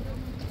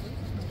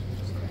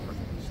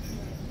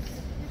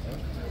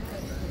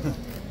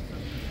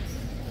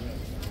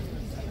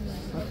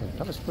 Okay,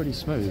 that was pretty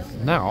smooth.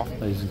 Now,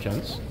 ladies and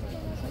gents,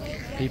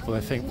 people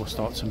I think will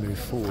start to move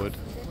forward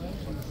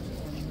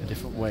in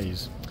different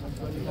ways.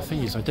 The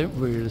thing is, I don't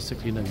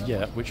realistically know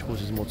yet which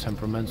horse is more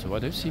temperamental. I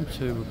don't seem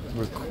to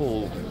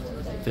recall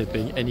there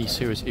being any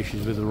serious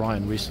issues with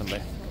Orion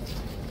recently.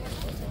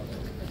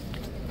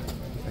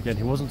 Again,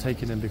 he wasn't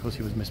taken in because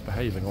he was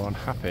misbehaving or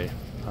unhappy.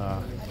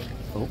 Oh.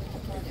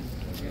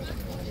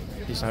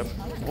 He's like,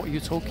 what are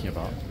you talking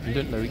about? You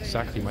don't know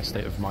exactly my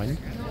state of mind.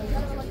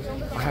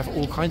 I have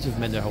all kinds of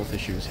mental health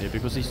issues here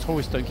because these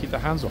tourists don't keep their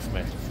hands off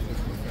me.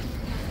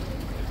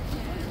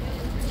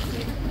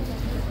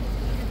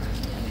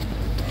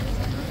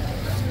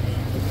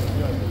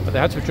 But they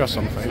had to adjust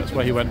something, that's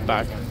why he went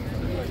back.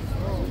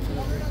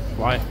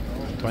 Why?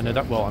 Do I know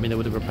that? Well, I mean, they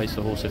would have replaced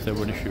the horse if there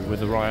were an issue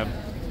with Orion.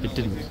 It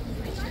didn't.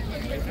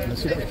 And I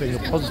see that as being a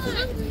positive.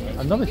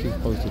 Another huge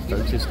positive,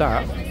 folks, is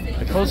that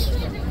because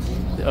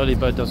the early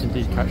bird does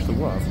indeed catch the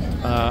worm,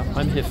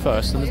 I'm here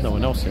first and there's no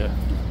one else here.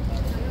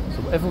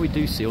 So whatever we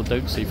do see or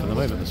don't see for the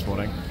moment this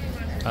morning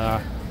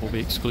will be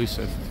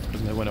exclusive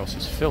because no one else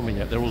is filming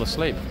yet. They're all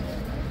asleep.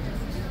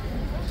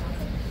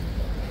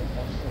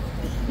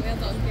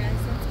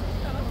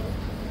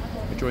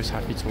 Rejoice,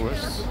 happy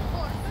tourists.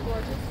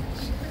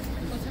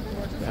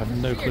 They have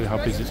no clue how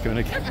busy it's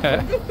going to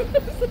get.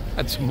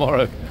 And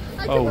tomorrow,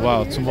 oh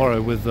wow,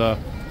 tomorrow with the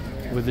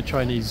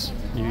Chinese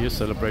New Year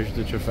celebration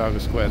at Trafalgar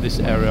Square, this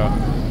area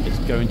is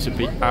going to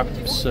be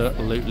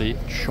absolutely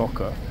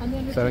chocker.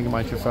 Bearing in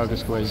mind Trafalgar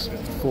Square is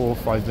 4 or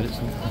 5 minutes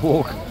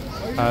walk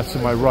to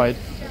my right.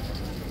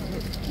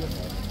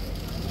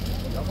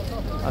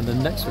 And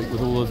then next week,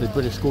 with all of the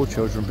British school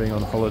children being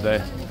on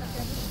holiday,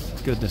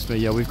 goodness me,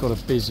 yeah, we've got a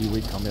busy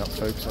week coming up,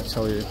 folks, I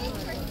tell you.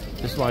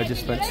 This is why I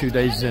just spent 2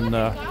 days in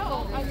a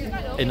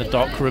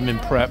dark room in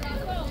prep.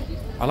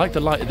 I like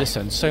the light at this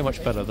end so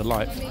much better, the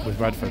light with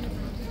Radford.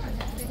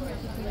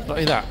 Not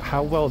only that,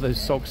 how well those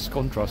socks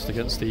contrast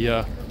against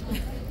the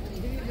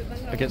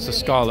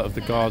scarlet of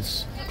the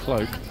guard's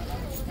cloak.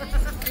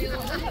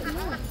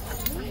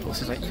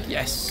 Horse is like,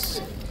 yes,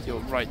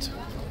 you're right.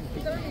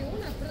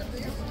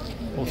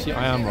 Well, see,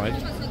 I am right.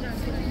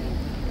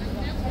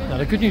 Now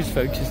the good news,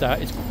 folks, is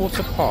that it's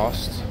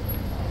 10:15.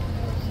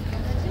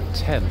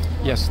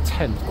 Yes,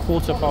 10.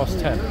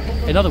 10:15.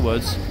 In other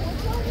words,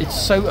 it's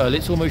so early,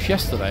 it's almost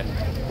yesterday.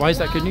 Why is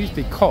that good news?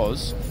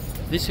 Because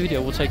this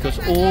video will take us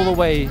all the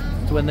way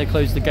to when they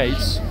close the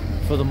gates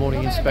for the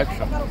morning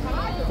inspection.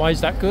 Why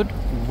is that good?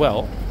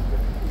 Well,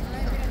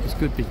 it's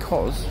good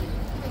because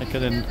I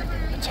can then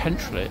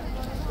potentially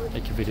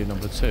make a video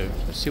number 2.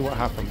 Let's see what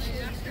happens.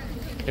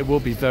 It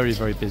will be very,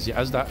 very busy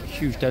as that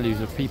huge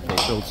deluge of people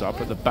builds up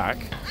at the back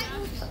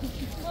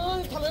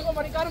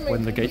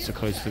when the gates are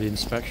closed for the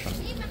inspection.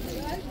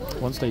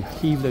 Once they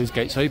heave those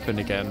gates open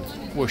again,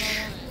 whoosh,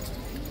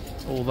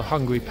 all the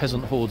hungry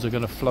peasant hordes are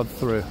going to flood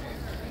through.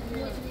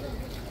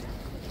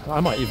 I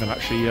might even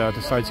actually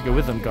decide to go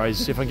with them, guys,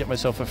 see if I can get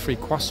myself a free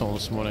croissant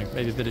this morning,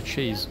 maybe a bit of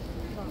cheese.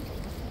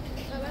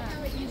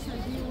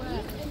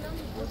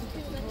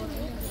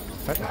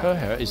 fact, her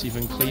hair is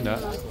even cleaner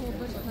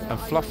and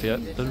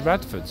fluffier than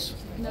Radford's.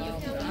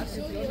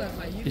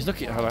 He's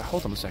looking at her like,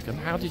 hold on a second,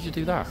 how did you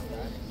do that?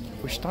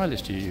 Which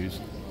stylist do you use?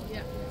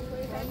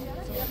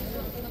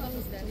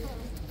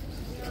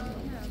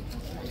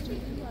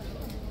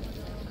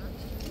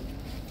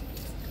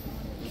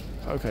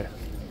 Okay.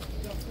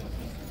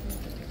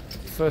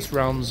 First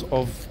rounds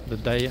of the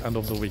day and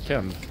of the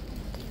weekend.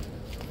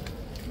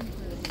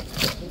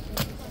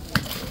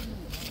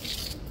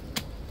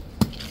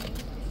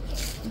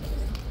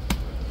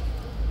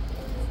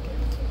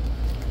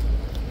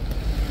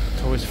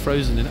 Always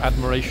frozen in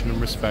admiration and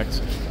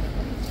respect.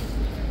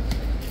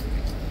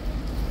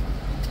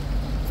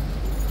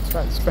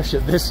 Especially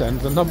at this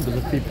end, the numbers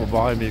of people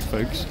behind me,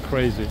 folks,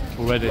 crazy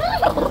already.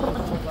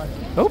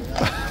 Oh!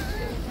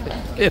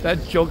 Hear that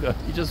jogger?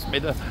 He just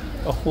made a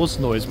horse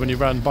noise when he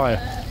ran by.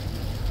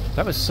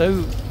 That was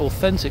so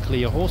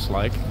authentically a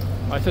horse-like,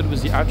 I thought it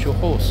was the actual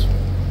horse.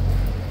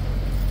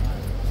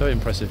 Very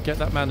impressive. Get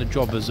that man a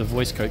job as a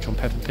voice coach on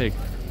Peppa Pig.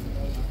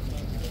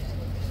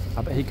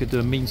 I bet he could do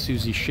a Mean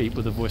Susie Sheep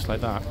with a voice like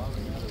that.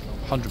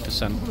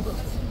 100%.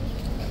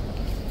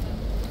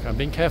 Okay, I'm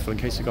being careful in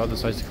case the guard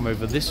decides to come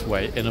over this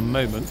way in a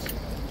moment.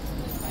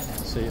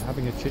 See,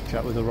 having a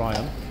chit-chat with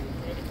Orion.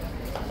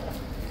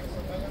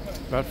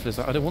 Radford is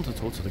like, I don't want to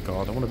talk to the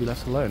guard, I want to be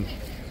left alone.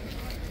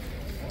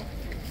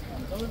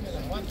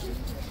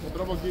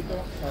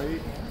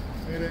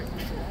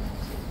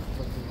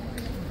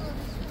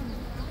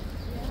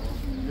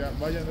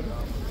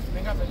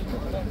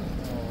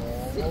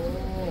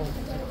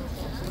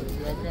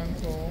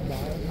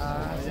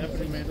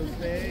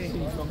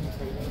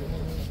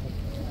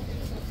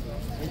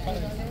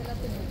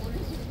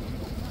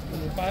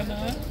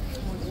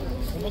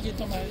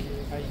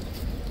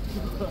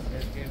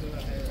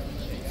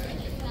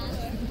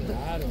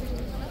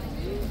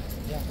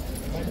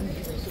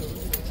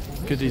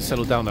 Good he's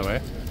settled down though, eh?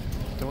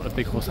 Don't want a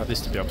big horse like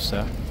this to be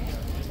upset.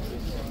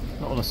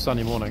 Not on a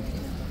sunny morning.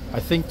 I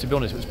think, to be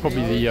honest, it was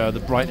probably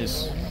the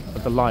brightness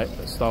of the light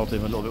that startled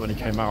him a little bit when he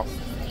came out.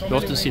 You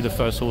often see the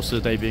first horse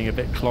of the day being a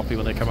bit cloppy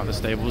when they come out of the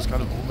stables,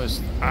 kind of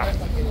almost, I've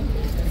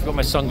got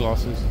my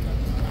sunglasses.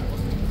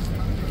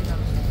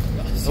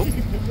 Oh.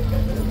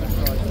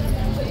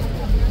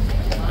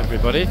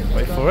 Everybody,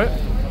 wait for it.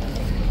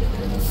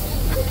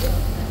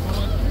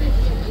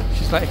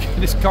 She's like,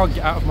 this can't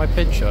get out of my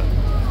picture.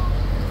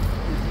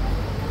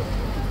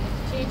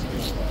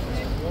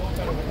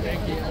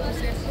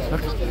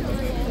 Look.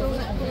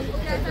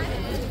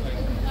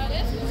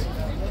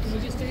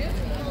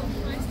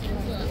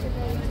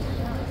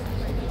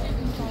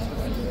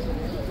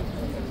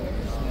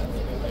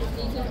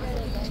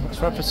 What's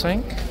Radford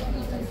saying?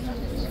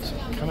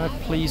 Can I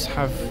please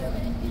have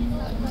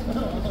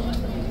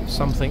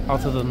something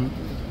other than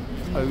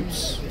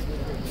oats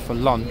for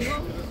lunch,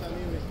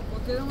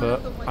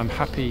 but I'm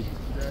happy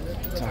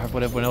to have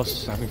what everyone else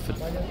is having for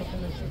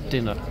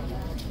dinner.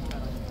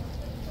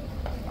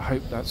 I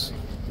hope that's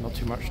not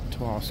too much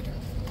to ask.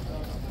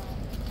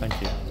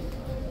 Thank you.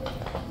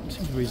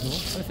 Seems reasonable. I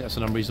don't think that's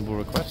an unreasonable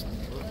request.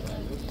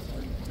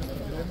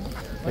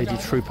 Lady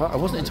Trooper. I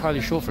wasn't entirely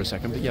sure for a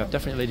second, but yeah,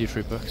 definitely Lady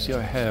Trooper. See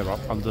her hair up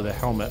under the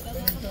helmet.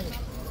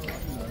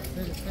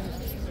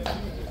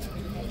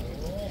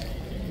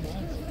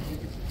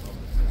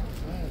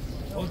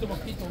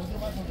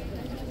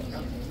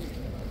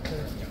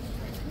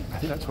 I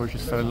think that's where she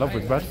just fell in love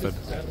with Radford.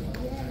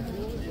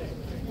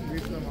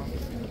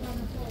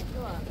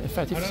 In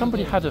fact, if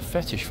somebody had a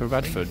fetish for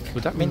Radford,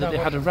 would that mean that they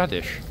had a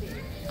radish?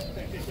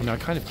 I mean, I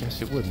kind of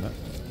guess it would, wouldn't it?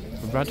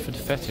 A Radford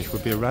fetish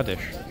would be a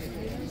radish.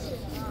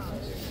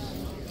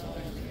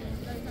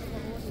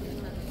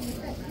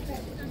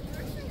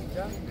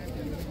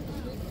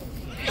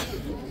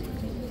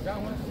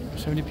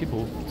 So many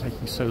people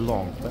taking so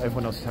long, but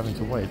everyone else is having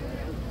to wait.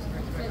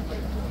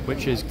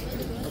 Which is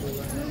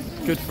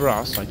good for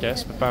us, I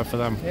guess, but bad for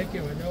them.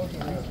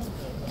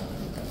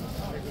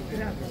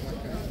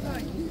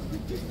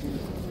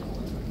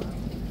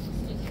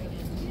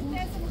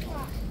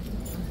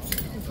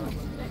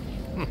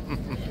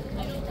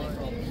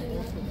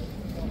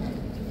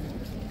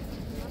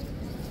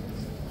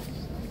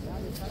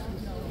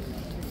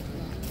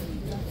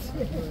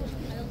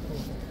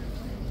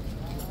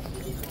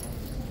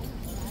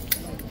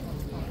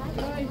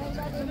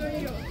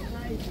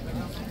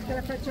 Te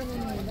la facciamo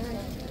noi, dai.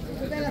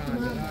 Che bella tua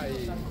mamma.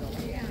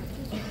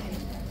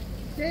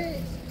 Sì.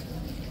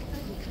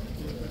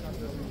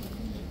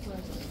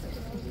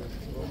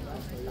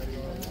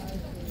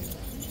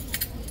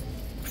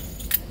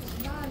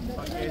 Guarda,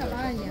 dov'è la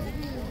bagna?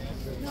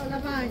 No, la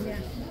bagna.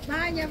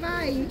 Bagna,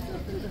 vai.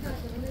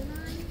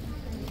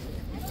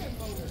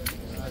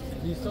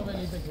 Listo,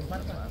 venite,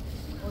 comparta.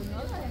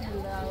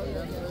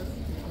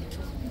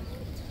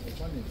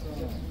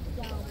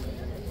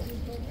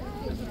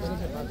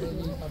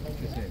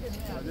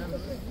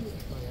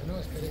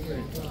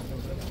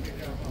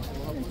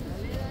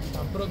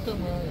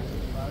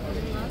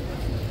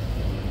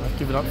 I've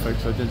given up,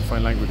 folks,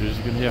 identifying languages.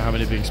 You can hear how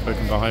many are being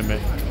spoken behind me.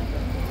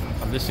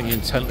 I'm I'm listening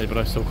intently, but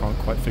I still can't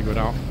quite figure it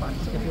out.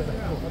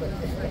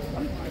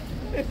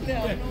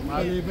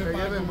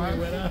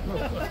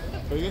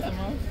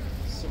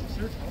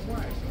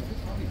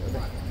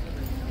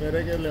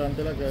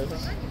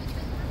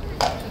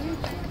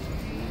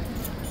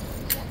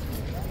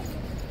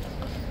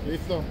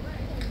 Listo.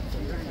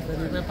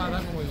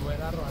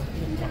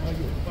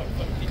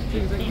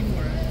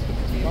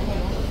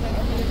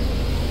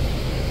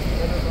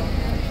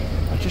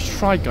 I just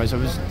tried, guys. I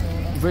was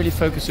really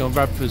focusing on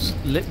Radford's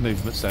lip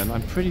movements then.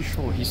 I'm pretty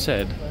sure he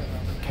said,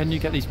 "Can you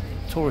get these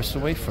tourists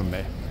away from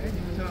me?"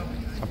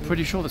 I'm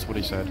pretty sure that's what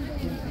he said.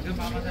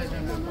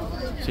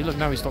 See, look,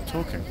 now he stopped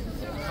talking.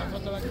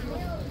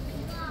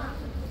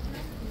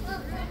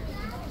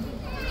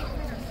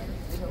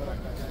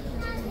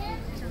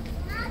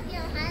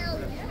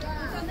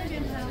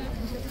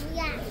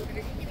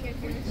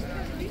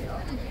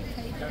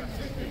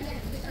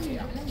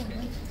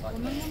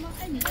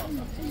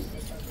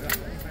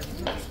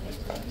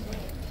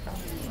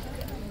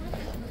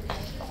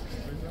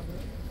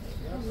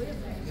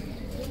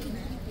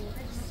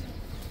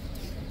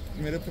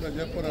 Mire por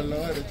allá, por al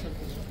lado derecho.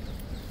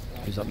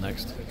 Who's up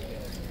next?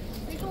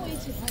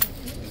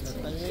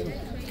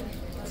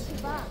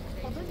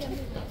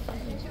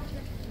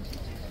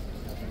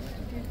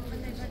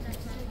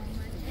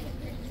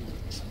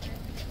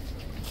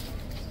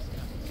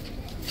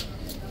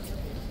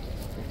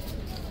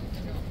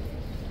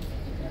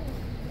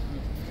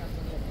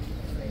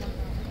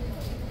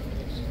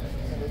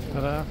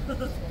 Ta-da.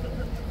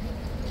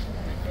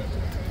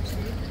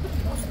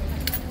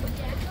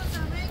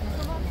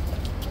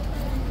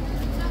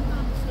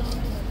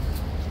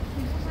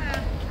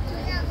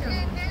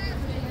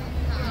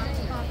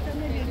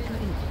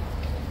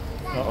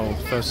 Uh-oh,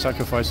 first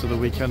sacrifice of the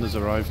weekend has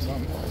arrived.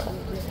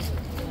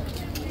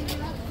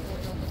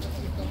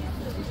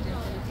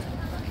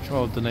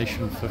 Child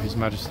donation for His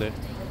Majesty.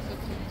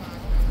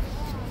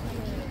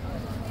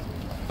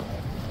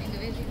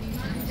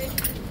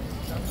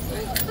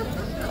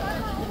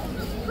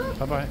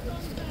 Bye-bye.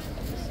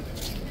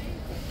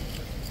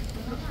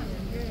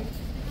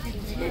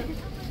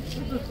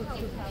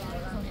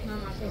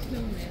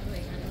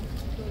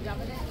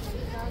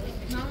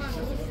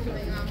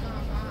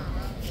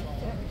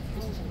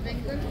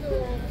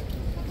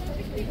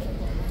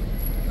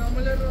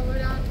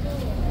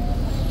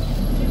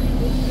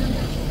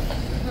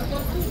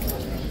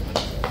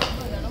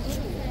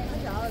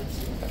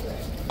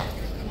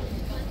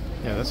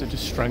 Yeah, that's it,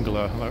 just strangle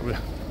her. Like,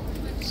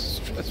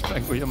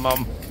 strangle your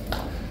mum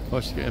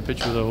while she's getting a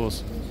picture of the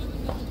horse.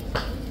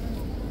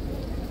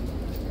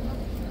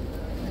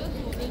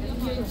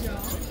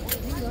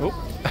 Oh.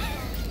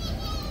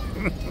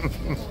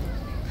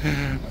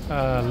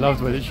 I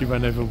loved the way that she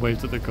ran over and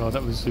waved at the car.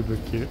 That was super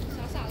cute.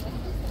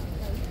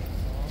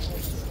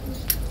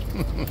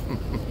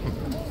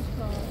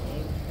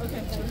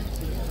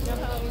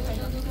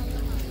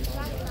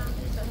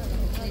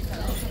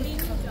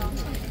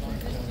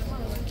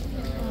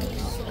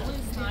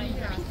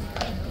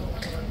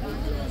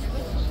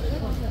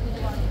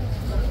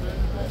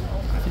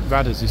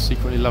 Radders is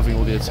secretly loving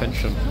all the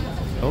attention.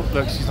 Oh,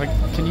 look, she's like,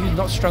 "Can you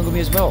not strangle me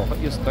as well, like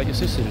your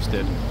sister just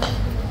did?"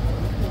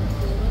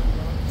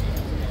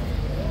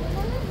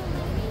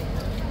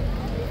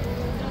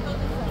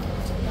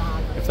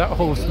 If that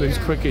horse moves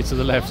quickly to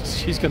the left,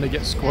 she's going to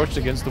get squashed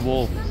against the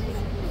wall.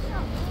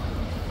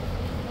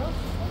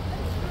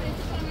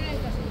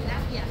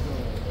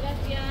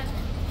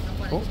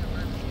 Oh.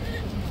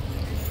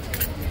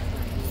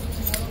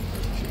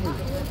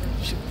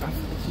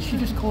 Did she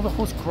just call the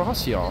horse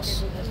grassy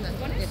ass?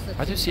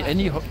 I don't see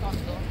any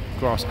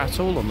grass at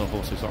all on the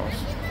horse's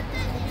arse.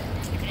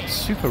 It's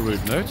super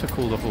rude, no, to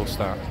call the horse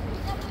that.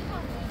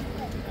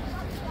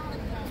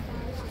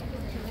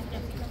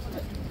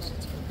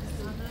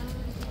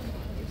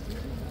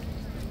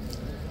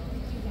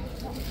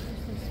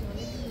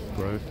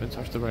 Bro, don't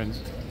touch the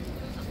reins.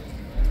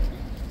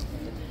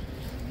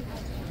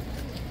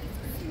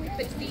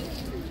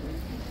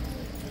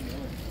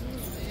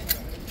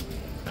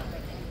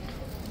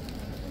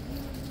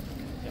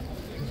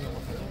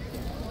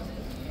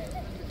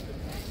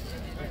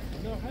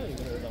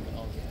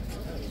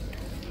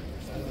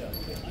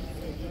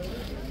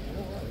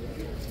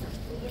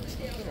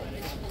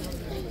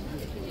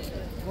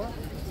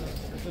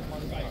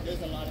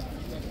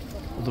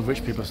 All the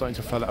rich people are starting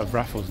to fall out of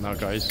raffles now,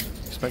 guys.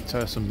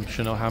 Expect some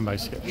Chanel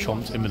handbags to get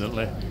chomped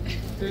imminently.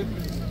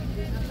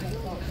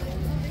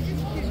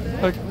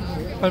 Like,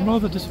 I'm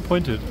rather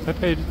disappointed. I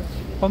paid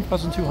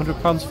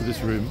 £1,200 for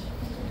this room.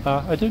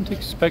 I don't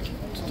expect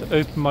to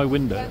open my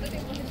window,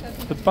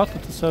 the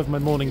butler to serve my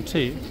morning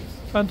tea,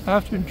 and I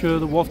have to endure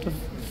the waft of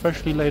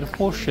freshly laid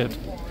horse shit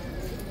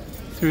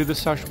through the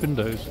sash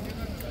windows.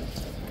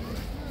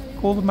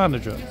 Call the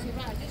manager.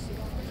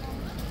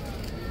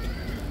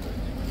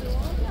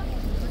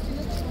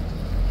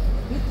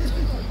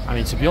 I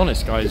mean, to be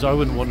honest, guys, I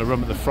wouldn't want to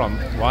room at the front.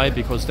 Why?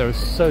 Because there are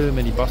so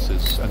many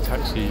buses and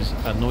taxis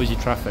and noisy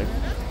traffic,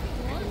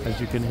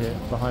 as you can hear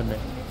behind me,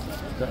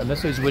 that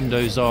unless those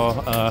windows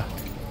are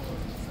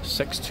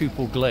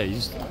sextuple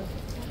glazed,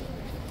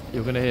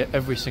 you're going to hear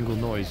every single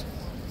noise.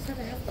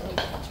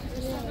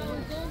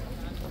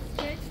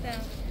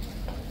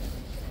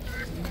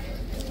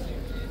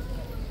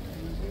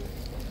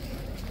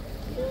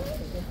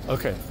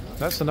 Okay,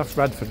 that's enough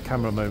Radford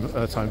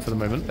camera time for the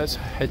moment. Let's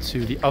head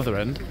to the other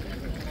end.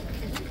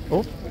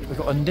 Oh, we've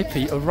got a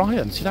nippy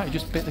Orion. See that? He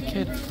just bit the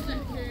kid.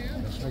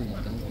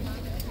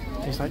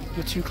 He's like,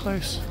 you're too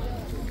close.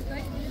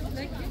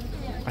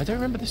 I don't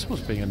remember this was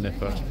being a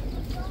nipper.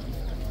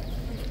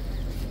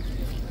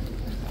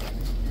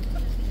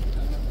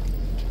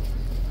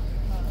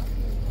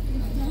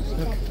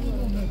 Look.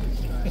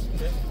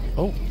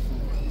 Oh.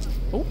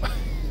 Oh.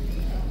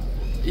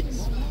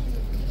 Jeez.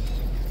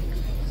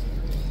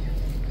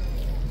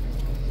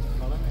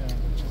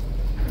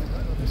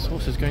 This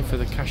horse is going for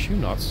the cashew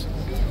nuts.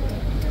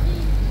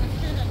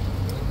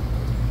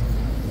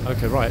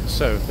 Okay, right,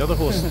 so the other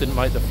horse didn't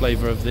like the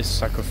flavour of this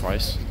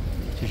sacrifice.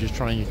 She's just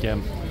trying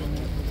again.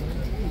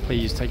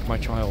 Please take my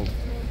child.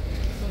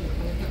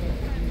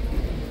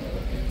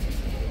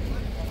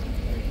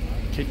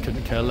 Kid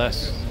couldn't care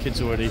less.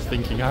 Kid's already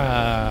thinking,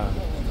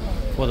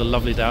 what a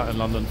lovely day out in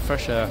London.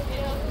 Fresh air.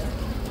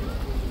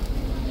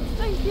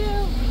 Thank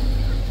you.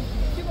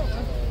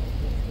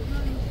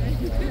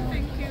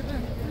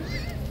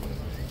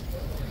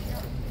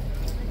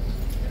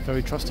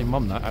 Very trusting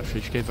mum that,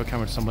 actually. She gave her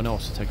camera to someone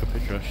else to take a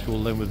picture. She's all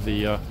alone with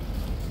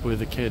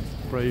the kid.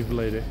 Brave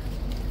lady.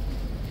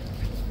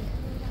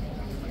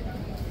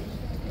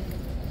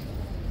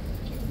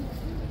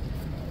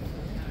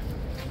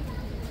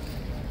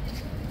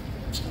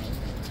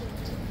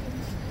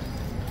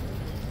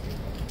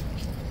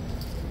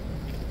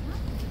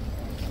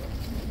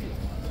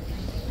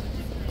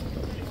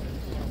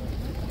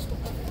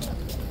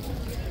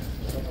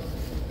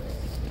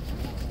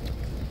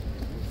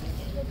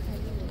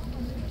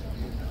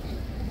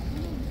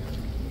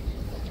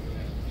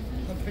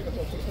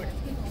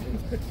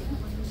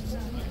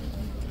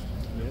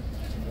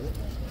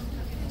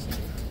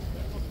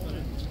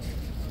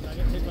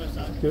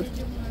 Good.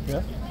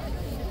 Yeah.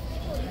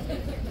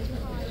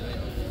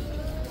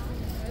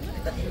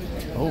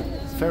 Oh,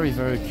 very,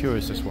 very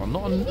curious, this one.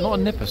 Not a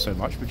nipper so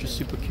much, but just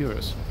super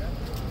curious.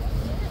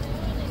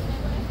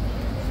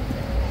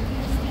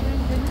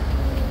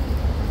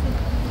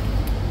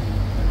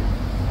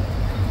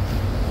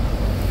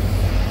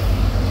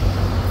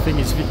 The thing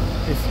is,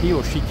 if he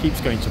or she keeps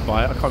going to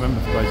buy it, I can't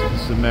remember if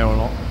this is a male or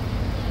not,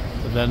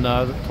 but then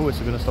the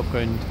tourists are going to stop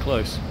going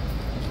close,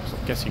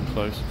 stop getting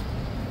close.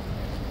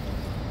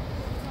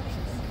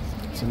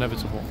 It's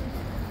inevitable.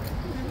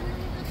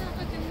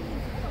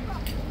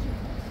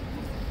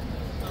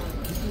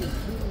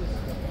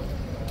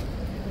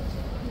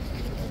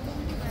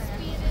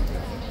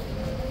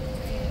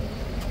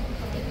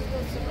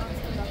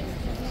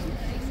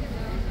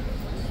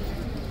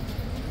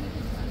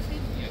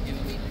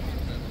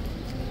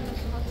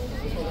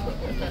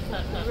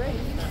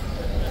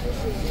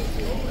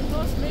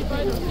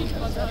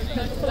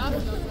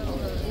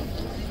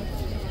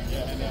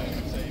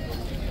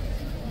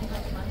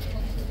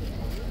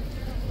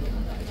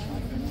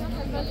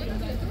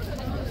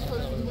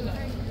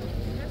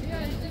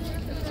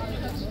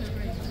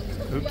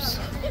 Oops.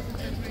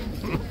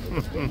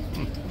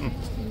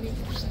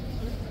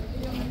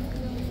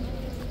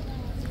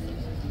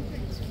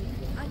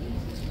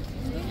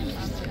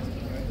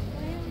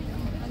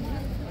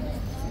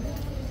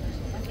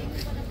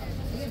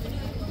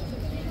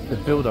 The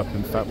build-up,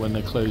 in fact, when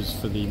they close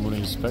for the morning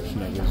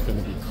inspection area is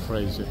going to be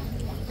crazy.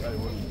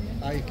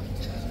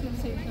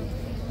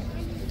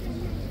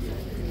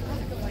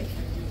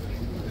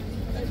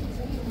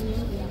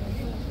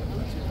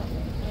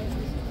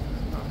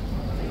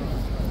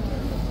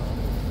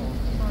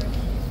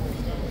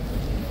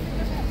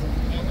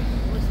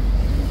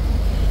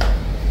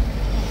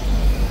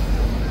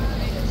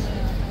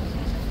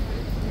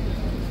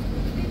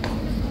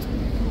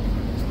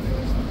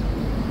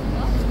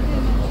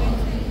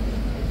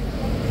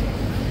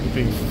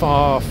 Being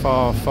far,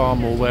 far, far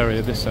more wary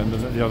at this end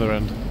than at the other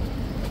end.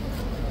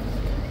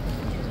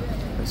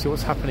 Let's see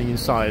what's happening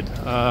inside.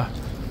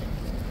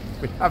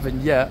 We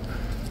haven't yet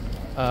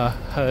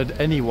heard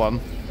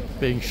anyone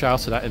being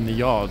shouted at in the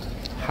yard.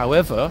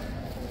 However,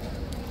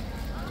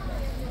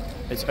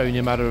 it's only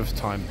a matter of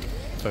time,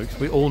 folks.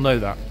 We all know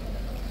that.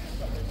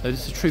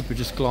 Notice the trooper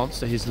just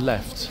glanced at his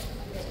left.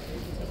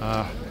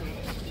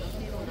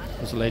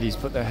 Those ladies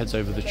put their heads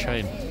over the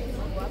chain.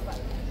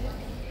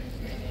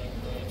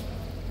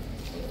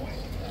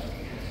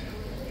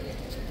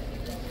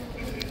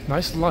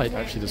 Nice light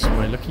actually this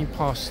morning, looking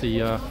past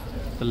the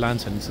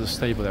lantern into the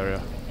stable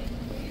area.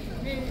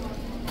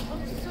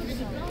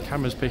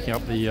 Camera's picking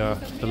up the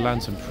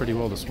lantern pretty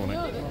well this morning.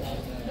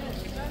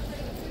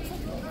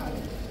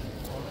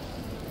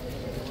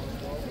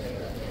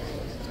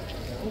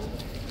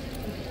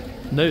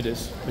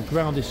 Notice the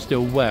ground is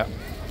still wet.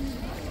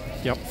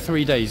 Yep,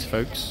 3 days,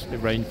 folks. It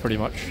rained pretty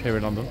much here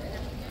in London.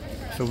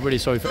 I feel really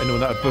sorry for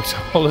anyone that had booked a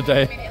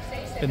holiday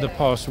in the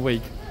past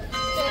week.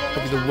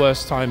 Probably the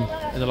worst time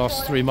in the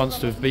last 3 months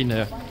to have been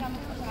here.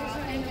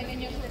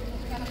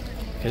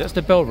 Okay, that's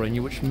the bell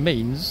ringing, which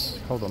means,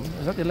 hold on,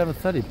 is that the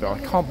 11:30 bell? I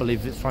can't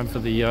believe it's time for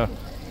the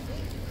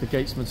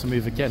gatesman to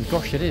move again.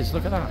 Gosh, it is.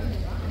 Look at that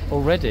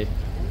already.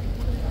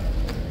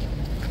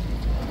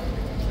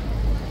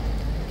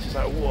 It's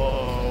like,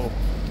 whoa.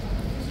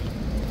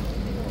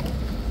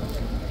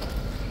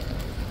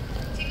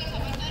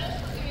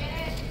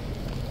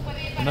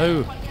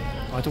 No,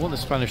 I don't want the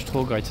Spanish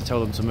tour guide to tell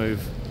them to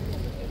move.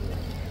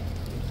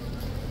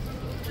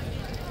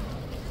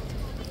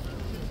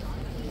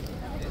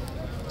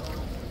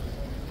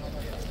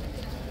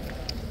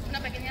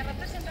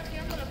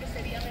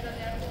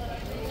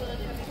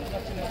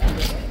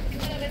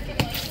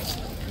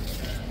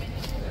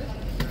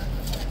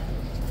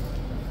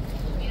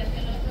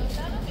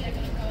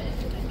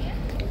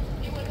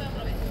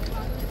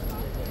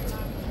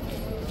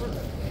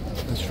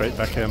 And straight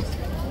back in.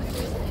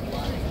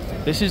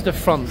 This is the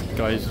front,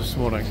 guys, this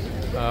morning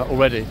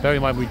already. Bear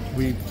in mind,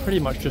 we pretty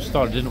much just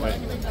started, didn't we?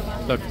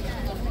 Look.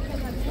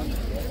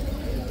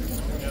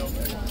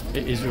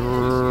 It is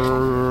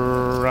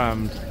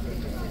rammed.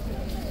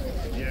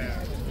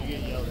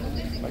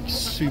 Like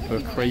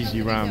super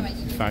crazy rammed,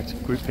 in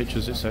fact. Group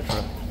pictures,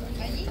 etc.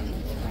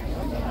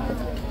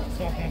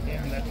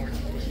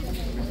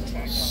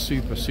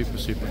 Super, super,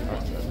 super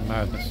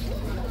madness.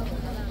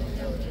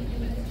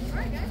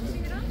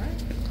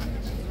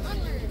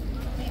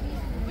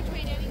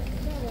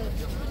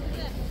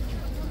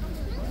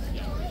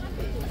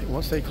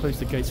 Once they close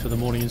the gates for the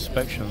morning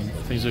inspection,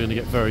 things are going to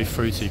get very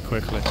fruity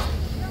quickly.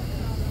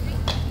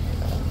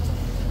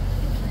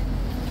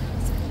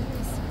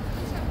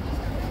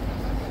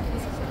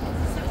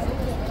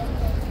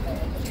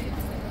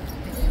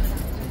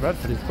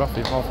 Bradford is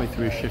roughly halfway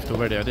through his shift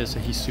already. I did say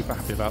he's super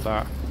happy about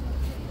that.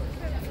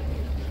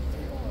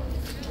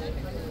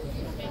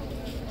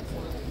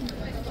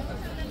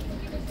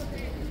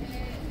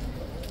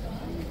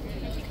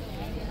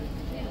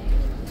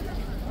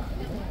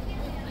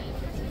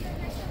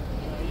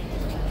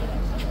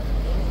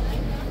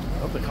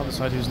 Oh, they can't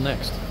decide who's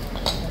next.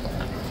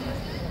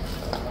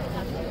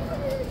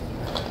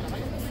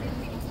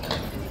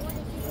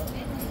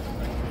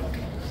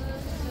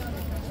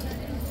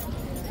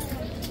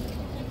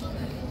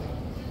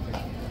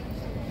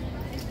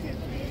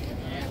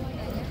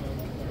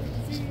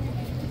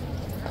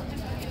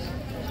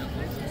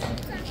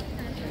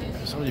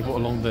 Somebody brought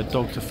along their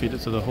dog to feed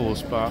it to the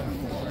horse, but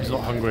he's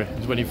not hungry.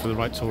 He's waiting for the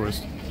right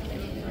tourist.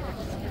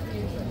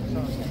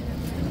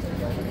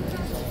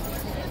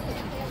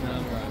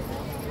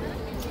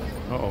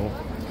 Uh-oh,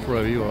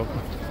 throw you up.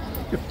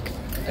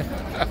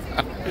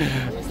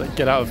 It's like,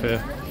 get out of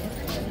here.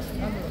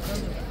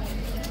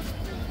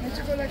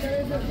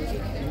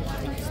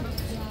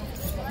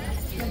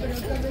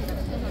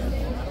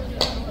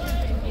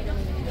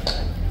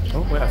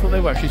 Oh wait, I thought they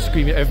were actually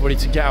screaming at everybody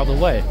to get out of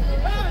the way.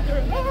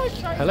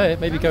 Hello,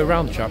 maybe go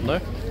round, chap, no?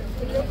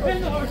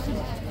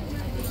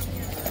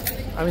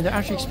 I mean, they're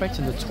actually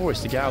expecting the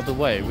tourists to get out of the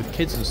way with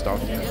kids and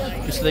stuff,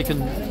 just so they can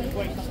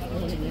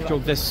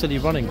jog their silly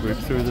running group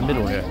through the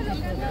middle here.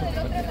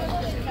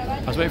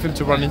 I was waiting for him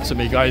to run into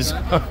me, guys.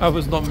 I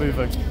was not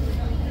moving.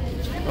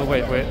 Oh,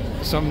 wait,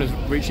 someone is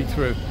reaching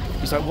through.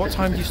 He's like, what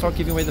time do you start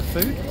giving away the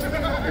food?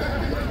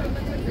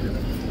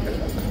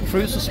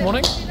 Fruits this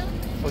morning?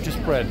 Or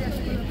just bread?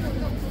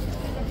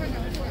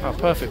 Oh,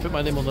 perfect. Put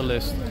my name on the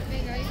list.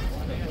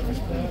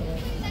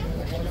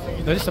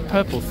 Notice the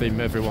purple theme,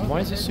 everyone.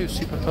 Why is this suit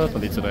super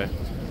purpley today?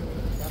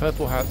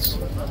 Purple hats.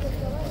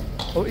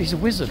 Oh, he's a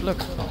wizard, look.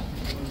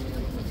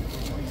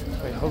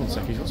 Wait, hold on a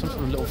sec. He's got some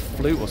sort of little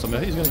flute or something.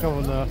 I think he's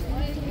going to come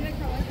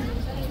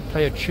and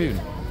play a tune.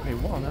 Wait,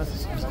 what on earth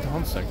is he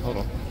dancing? Hold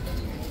on.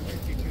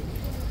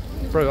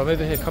 Bro, I'm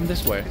over here. Come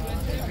this way.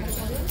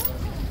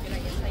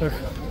 Look.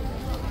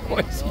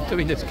 What is he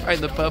doing, this guy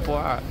in the purple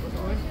hat?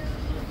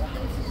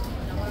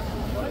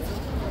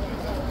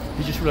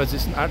 He just realised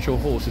it's an actual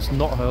horse. It's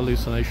not a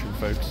hallucination,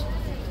 folks.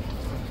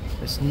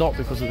 It's not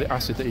because of the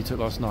acid that he took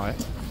last night.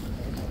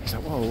 He's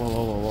like, whoa, whoa,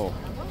 whoa, whoa,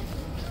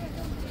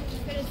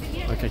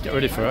 whoa. Okay, get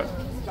ready for it.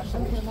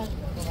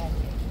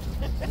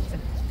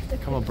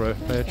 Come on, bro.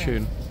 Play a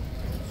tune.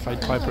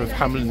 Pied Piper of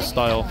Hamelin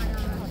style.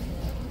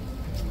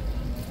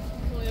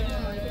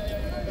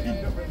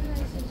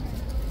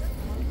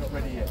 Not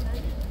ready yet.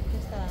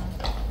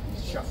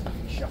 Shuffle,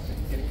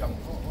 get it coming.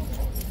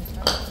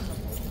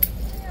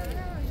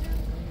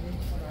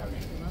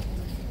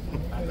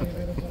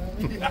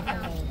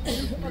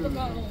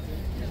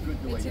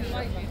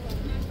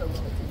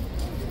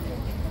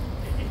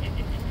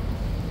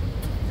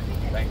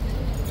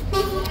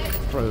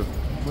 Bro,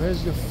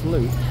 where's your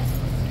flute?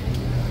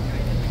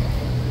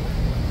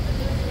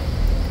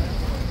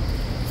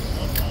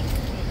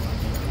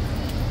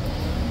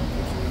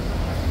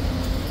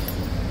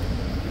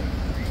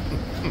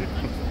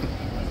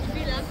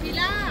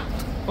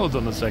 Hold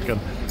on a second.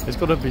 It's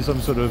got to be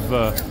some sort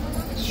of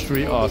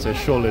street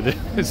artist, surely.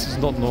 This is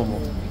not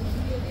normal.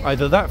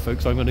 Either that,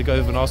 folks, I'm going to go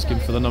over and ask him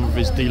for the number of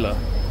his dealer.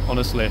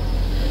 Honestly.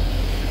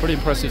 Pretty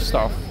impressive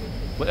stuff.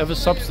 Whatever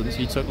substance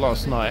he took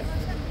last night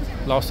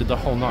lasted the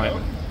whole night.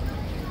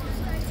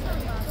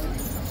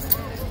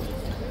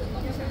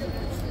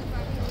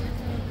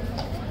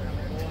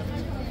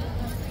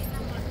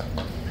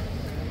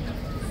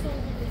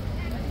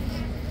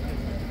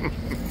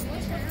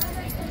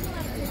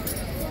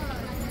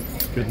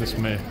 Goodness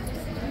me.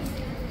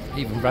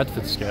 Even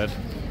Radford's scared.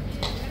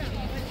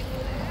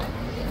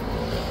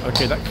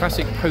 Okay, that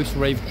classic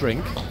post-rave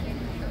drink,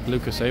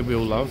 Lucas, we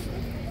all love.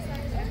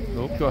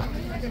 Oh god,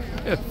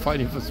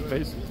 fighting for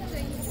space.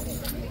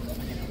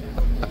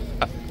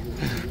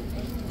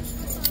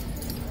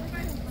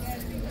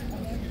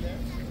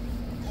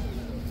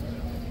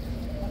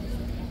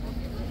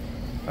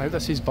 I hope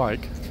that's his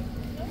bike.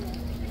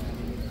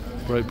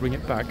 Bro, bring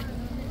it back.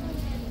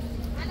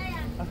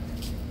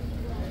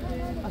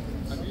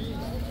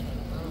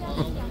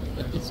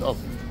 It's off.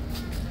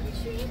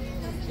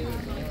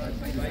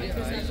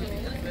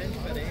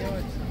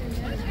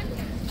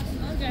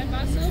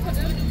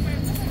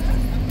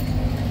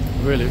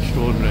 Really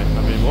extraordinary.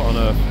 I mean, what on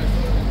earth?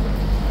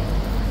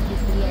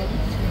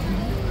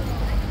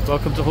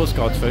 Welcome to Horse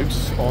Guards,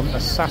 folks, on a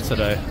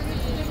Saturday.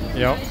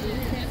 Yeah.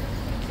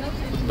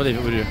 Wouldn't believe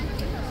it, would you?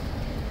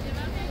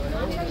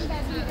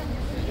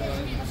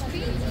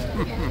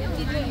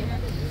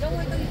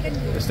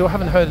 I still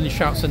haven't heard any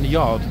shouts in the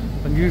yard.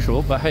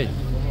 Unusual, but hey.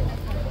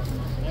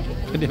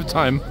 Plenty of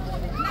time.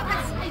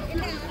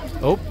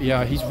 Oh,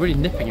 yeah, he's really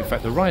nipping. In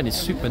fact, the Ryan is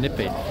super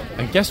nippy.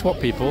 And guess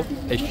what, people?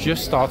 It's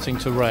just starting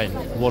to rain.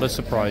 What a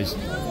surprise.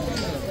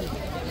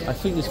 I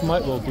think this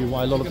might well be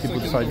why a lot of people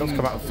decided not to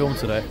come out and film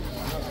today.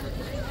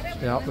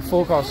 Yeah, the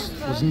forecast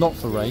was not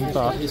for rain,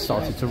 but it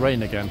started to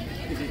rain again.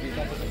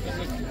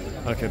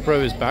 Okay,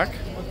 Bro is back.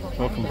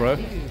 Welcome, Bro.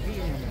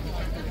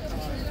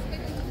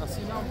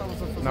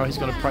 Now he's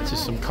going to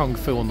practice some kung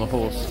fu on the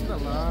horse.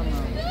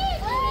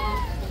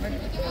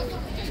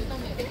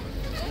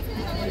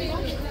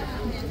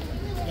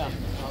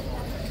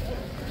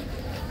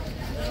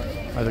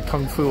 Either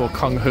kung fu or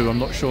kung hu, I'm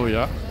not sure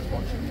yet.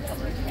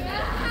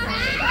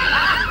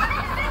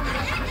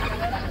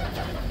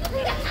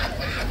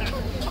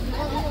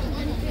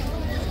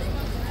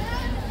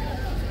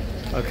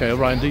 Okay,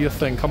 Ryan, do your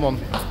thing, come on.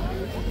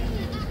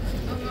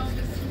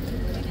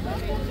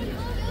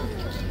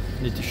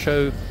 Need to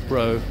show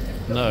Bro,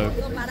 no. I've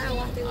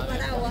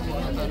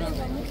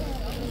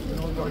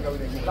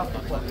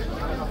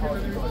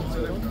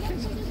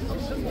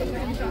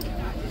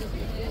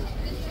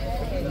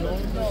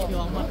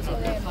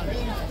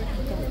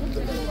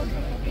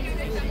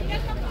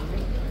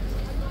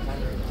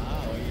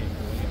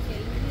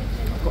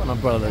got an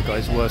umbrella though,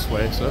 guys, worst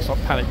way, so let's not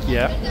panic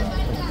yet.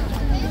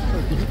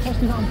 Did you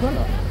pass me that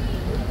umbrella?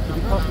 Did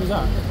you pass me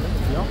that?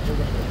 Yeah? You're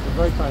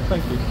very kind,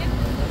 thank you.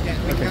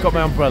 Okay, got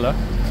my umbrella.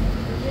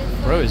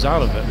 Bro is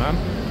out of it, man.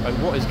 Like,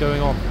 what is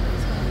going on?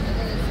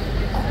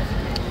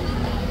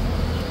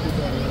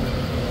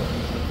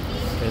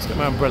 Okay, let's get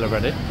my umbrella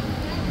ready.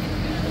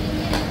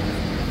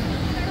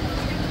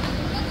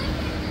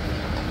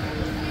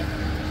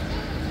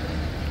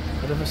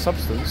 Whatever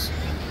substance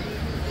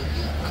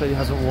clearly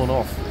hasn't worn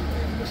off.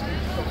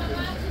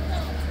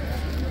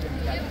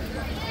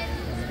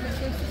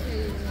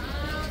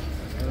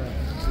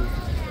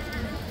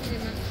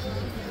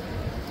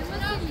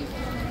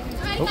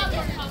 Oh.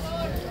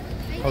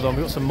 Hold on,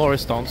 we've got some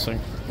Morris dancing.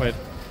 Wait.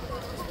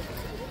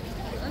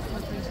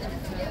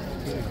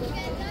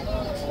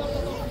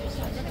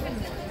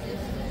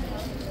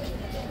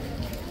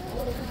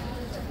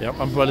 Yep,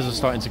 umbrellas are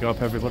starting to go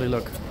up, everybody,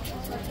 look.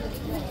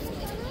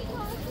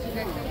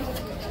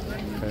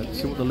 Okay,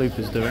 let's see what the loop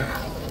is doing.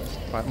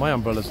 Right, my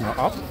umbrella's not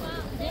up.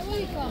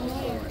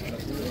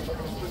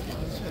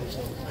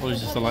 Or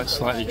is just the light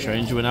slightly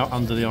changed? We're now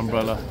under the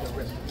umbrella,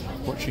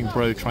 watching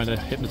Bro trying to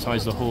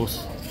hypnotise the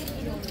horse.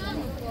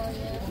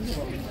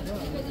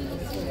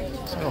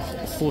 So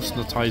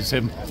horse-natize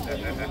him.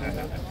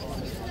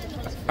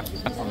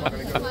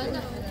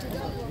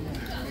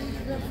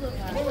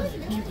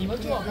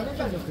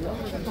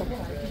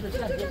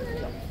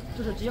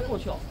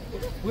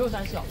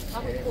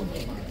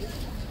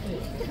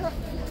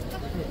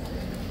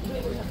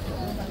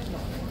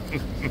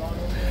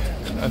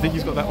 I think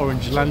he's got that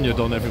orange lanyard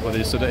on,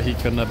 everybody, so that he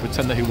can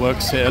pretend that he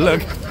works here.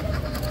 Look.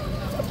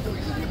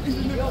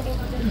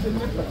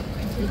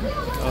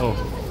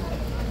 Oh.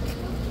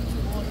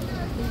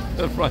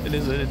 Ryan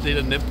is indeed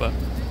a nipper.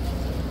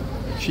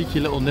 A cheeky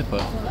little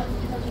nipper.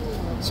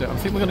 So I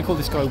think we're going to call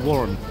this guy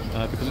Warren,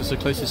 because it's the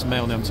closest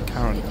male name to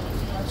Karen.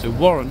 So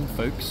Warren,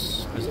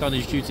 folks, has done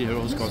his duty here at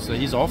Horseguards, so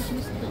he's off.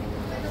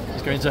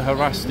 He's going to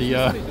harass the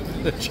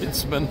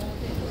chidsman.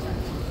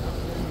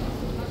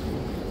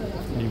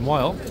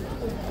 Meanwhile,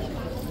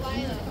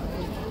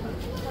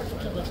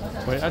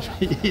 wait,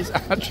 actually, he's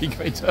actually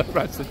going to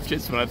harass the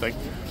chidsman, I think.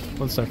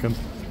 1 second.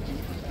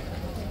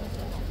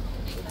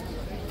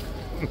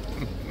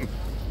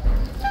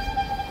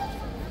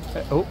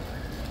 Oh.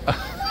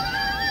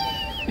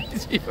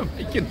 He's even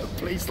making the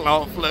police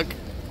laugh, look.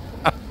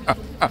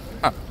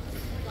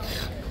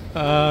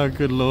 Ah,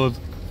 good lord.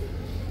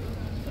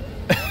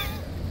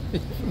 The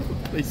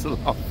police are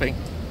laughing.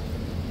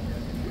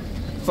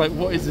 It's like,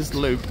 what is this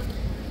loop?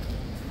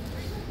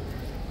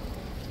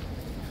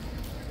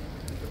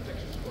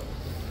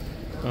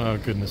 Oh,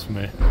 goodness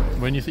me.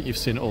 When you think you've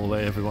seen it all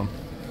there, everyone.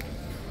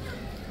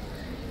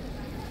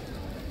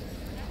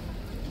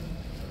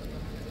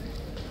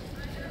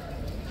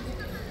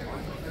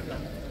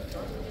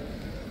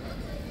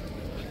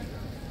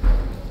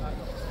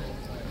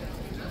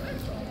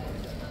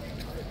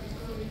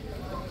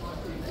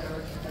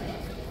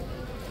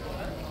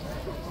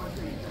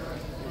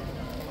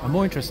 I'm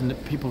more interested in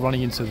people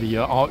running into the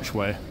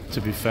archway,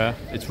 to be fair.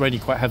 It's raining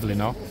quite heavily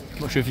now.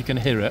 Not sure if you can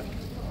hear it.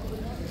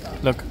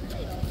 Look.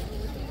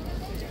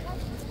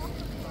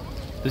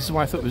 This is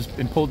why I thought it was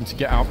important to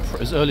get out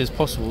as early as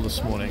possible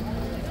this morning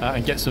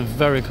and get some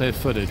very clear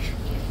footage.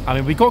 I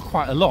mean, we got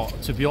quite a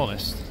lot, to be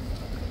honest,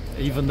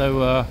 even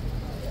though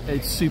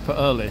it's super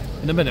early.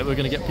 In a minute, we're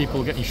going to get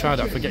people getting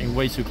shouted at for getting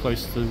way too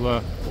close to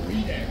the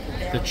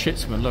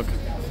chitsman. Look.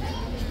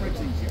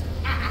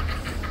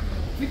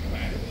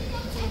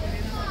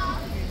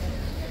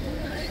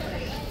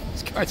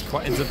 This guy's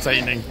quite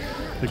entertaining,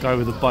 the guy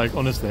with the bike,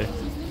 honestly.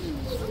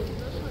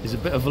 He's a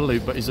bit of a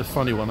loop, but he's a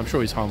funny one. I'm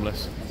sure he's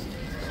harmless.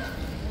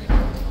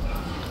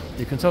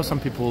 You can tell some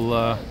people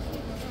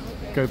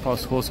go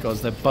past horse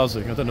guards, they're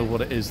buzzing. I don't know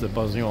what it is they're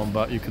buzzing on,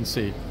 but you can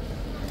see.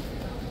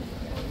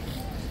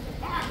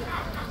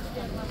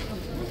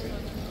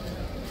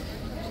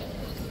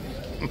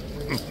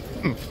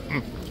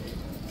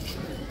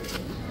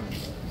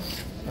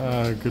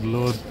 Ah, good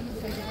lord.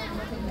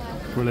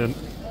 Brilliant.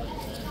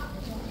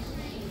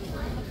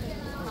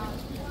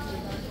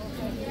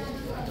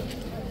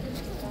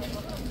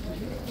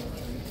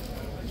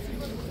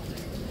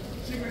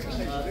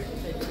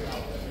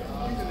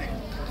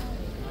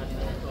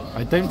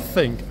 I don't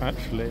think,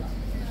 actually,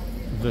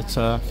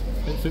 that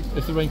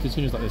if the rain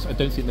continues like this, I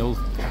don't think they'll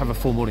have a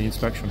full morning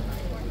inspection.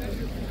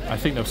 I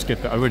think they'll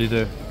skip it, I really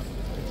do.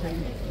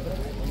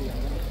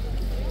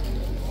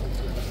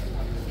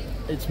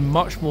 It's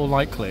much more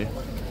likely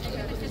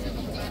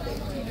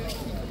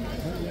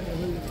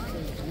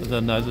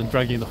than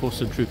dragging the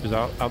horse and troopers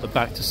out the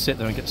back to sit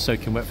there and get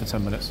soaking wet for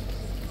 10 minutes.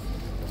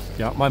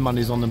 Yeah, my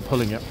money's on them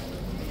pulling it.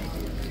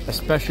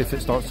 Especially if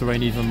it starts to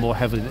rain even more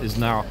heavily than it is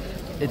now.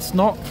 It's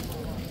not...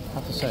 I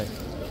have to say,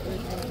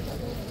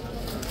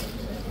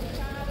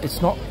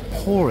 it's not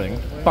pouring,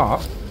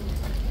 but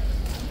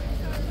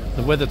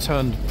the weather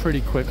turned pretty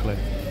quickly.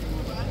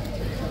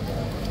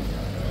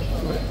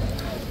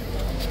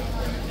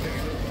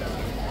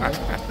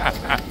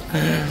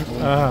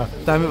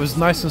 Damn, it was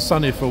nice and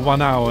sunny for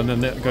 1 hour and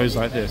then it goes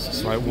like this.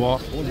 It's like,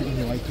 what?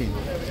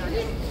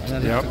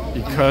 Yep,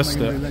 you cursed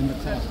it.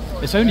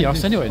 It's only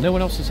us anyway, no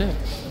one else is here.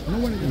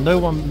 No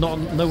one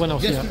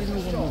else here.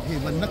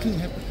 But nothing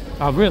happened.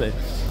 Oh, really?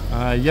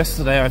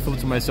 Yesterday I thought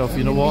to myself,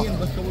 you know what?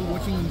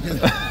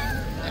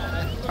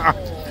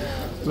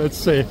 Let's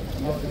see.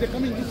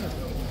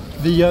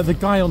 The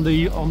guy on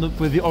the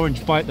with the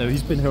orange bike though,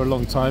 he's been here a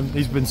long time.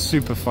 He's been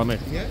super funny.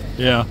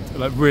 Yeah,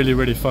 like really,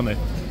 really funny.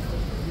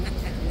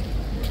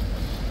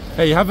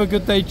 Hey, have a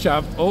good day,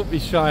 chap. Oh,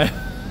 he's shy.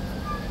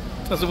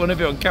 Doesn't want to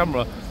be on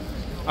camera.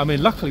 I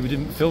mean, luckily we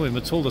didn't film him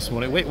at all this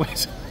morning.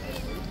 Wait.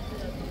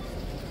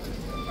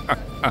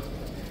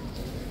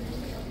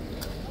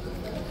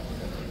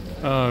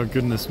 Oh,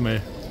 goodness me.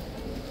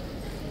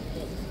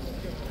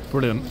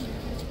 Brilliant.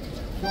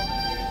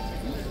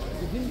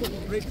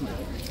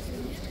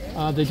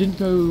 They didn't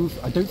go...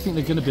 I don't think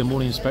they're going to be a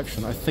morning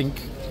inspection. I think...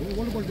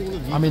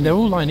 I mean, they're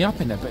all lining up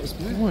in there, but it's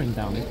pouring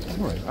down. It's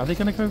pouring. Are they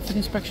going to go for the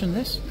inspection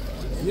this?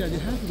 Yeah, they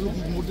have to be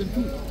more than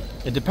 2.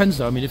 It depends,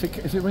 though. I mean, if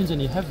it rains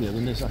any heavier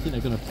than this, I think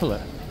they're going to pull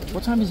it.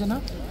 What time is it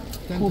now?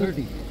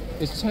 10:30.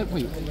 It's 10...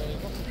 Wait.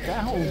 They're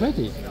out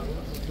already?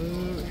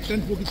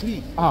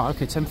 10:43. Ah,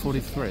 okay,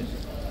 10:43.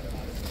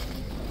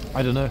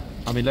 I don't know.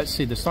 I mean, let's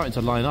see. They're starting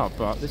to line up,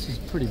 but this is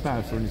pretty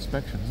bad for an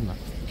inspection, isn't it?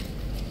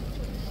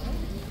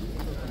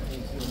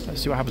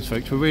 Let's see what happens,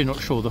 folks. We're really not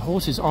sure. The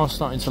horses are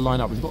starting to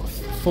line up. We've got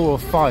 4 or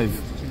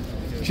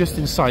 5 just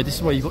inside. This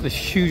is where you've got this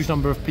huge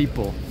number of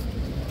people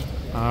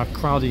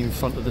crowding in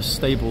front of the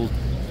stable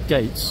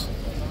gates,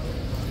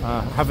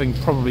 having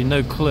probably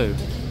no clue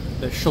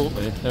that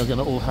shortly they're going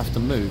to all have to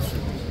move.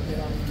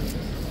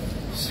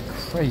 It's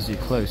crazy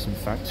close, in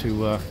fact,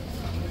 to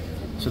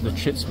the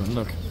chitsman.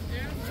 Look.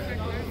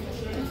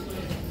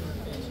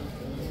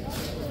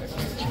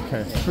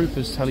 Okay,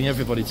 troopers telling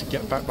everybody to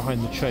get back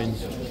behind the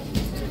chains.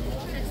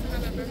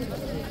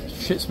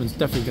 Chitsman's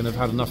definitely going to have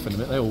had enough in a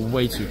minute. They're all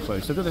way too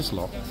close. Look at this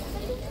lot.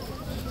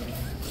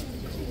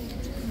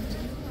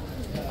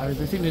 I mean,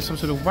 they think there's some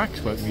sort of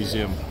waxwork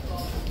museum.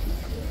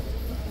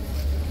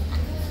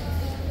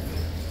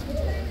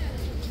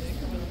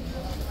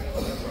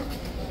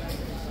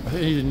 I think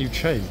they need a new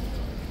chain.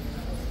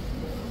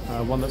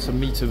 One that's a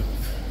metre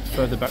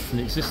further back from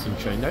the existing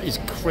chain. That is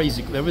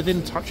crazy. They're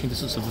within touching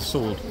distance of the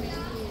sword.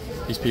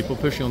 These people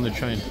pushing on the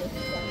chain.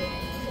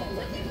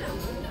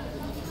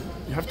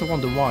 You have to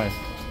wonder why.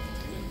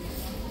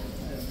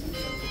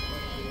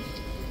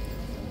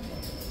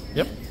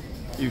 Yep,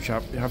 you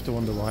chap, you have to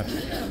wonder why.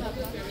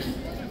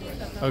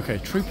 Okay,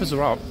 troopers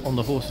are up on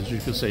the horses, you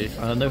can see.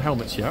 No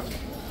helmets yet.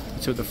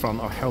 The two at the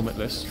front are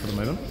helmetless for the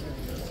moment.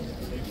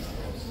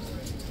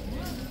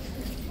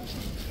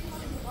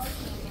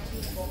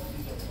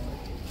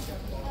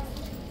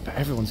 But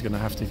everyone's going to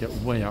have to get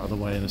way out of the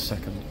way in a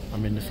second. I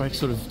mean, if I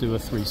sort of do a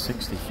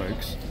 360,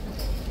 folks,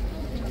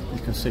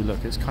 you can see,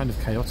 look, it's kind of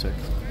chaotic.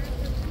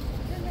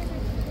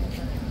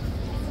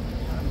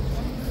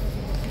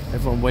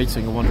 Everyone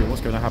waiting and wondering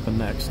what's going to happen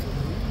next.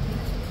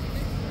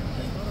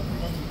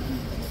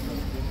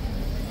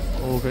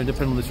 going to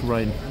depend on this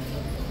rain.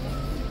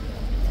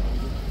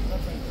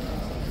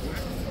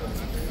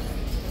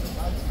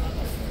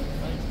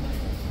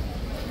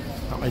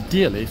 Now,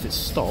 ideally, if it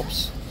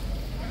stops...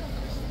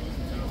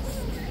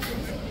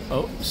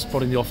 Oh,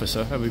 spotting the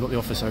officer. Oh, we've got the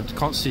officer.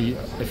 Can't see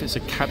if it's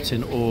a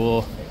captain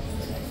or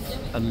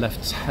a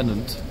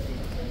lieutenant.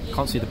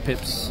 Can't see the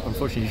pips.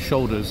 Unfortunately, his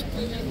shoulders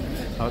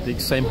are the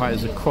same height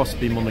as the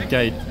crossbeam on the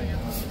gate.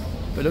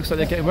 But it looks like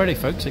they're getting ready,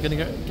 folks. They're going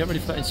to get ready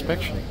for that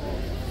inspection.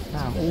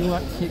 Damn, all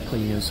that kit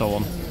cleaning and so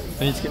on.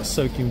 They need to get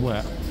soaking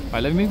wet.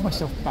 Right, let me move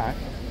myself back.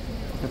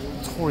 Like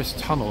a tourist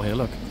tunnel here,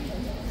 look.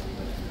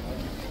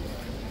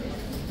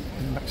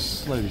 Moving back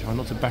slowly, trying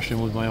not to bash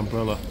in with my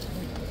umbrella.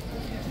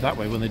 That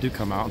way, when they do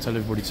come out and tell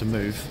everybody to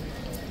move,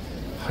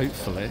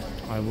 hopefully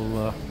I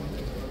will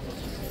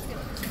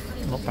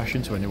not bash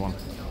into anyone.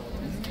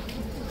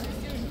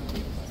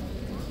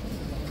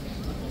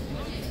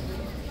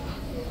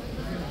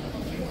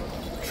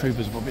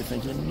 Troopers are probably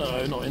thinking,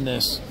 no, not in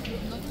this,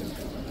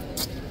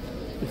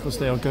 because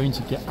they are going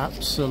to get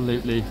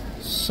absolutely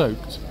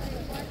soaked.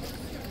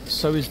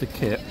 So is the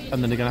kit,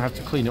 and then they're going to have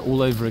to clean it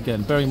all over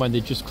again. Bearing in mind they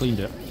just cleaned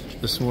it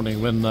this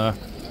morning when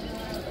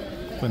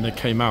they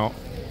came out.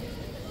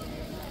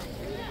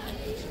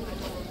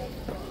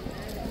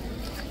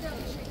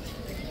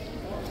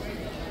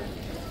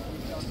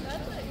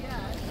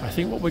 I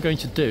think what we're going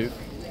to do,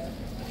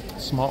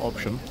 smart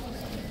option,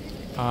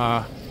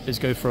 is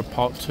go for a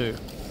part 2.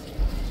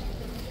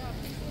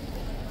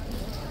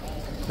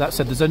 That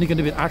said, there's only going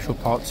to be an actual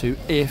part 2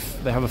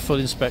 if they have a full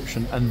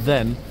inspection and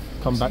then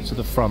come back to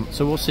the front.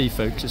 So we'll see,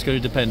 folks. It's going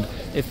to depend.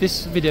 If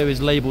this video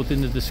is labelled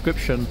in the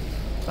description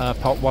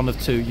part 1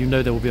 of 2, you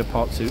know there will be a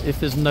part 2. If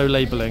there's no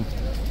labelling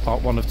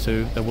part 1 of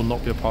 2, there will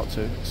not be a part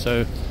 2.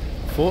 So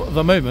for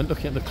the moment,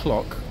 looking at the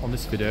clock on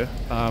this video,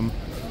 I'm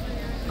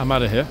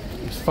out of here.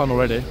 It's fun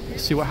already.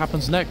 Let's see what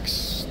happens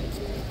next.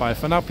 Bye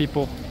for now,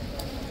 people.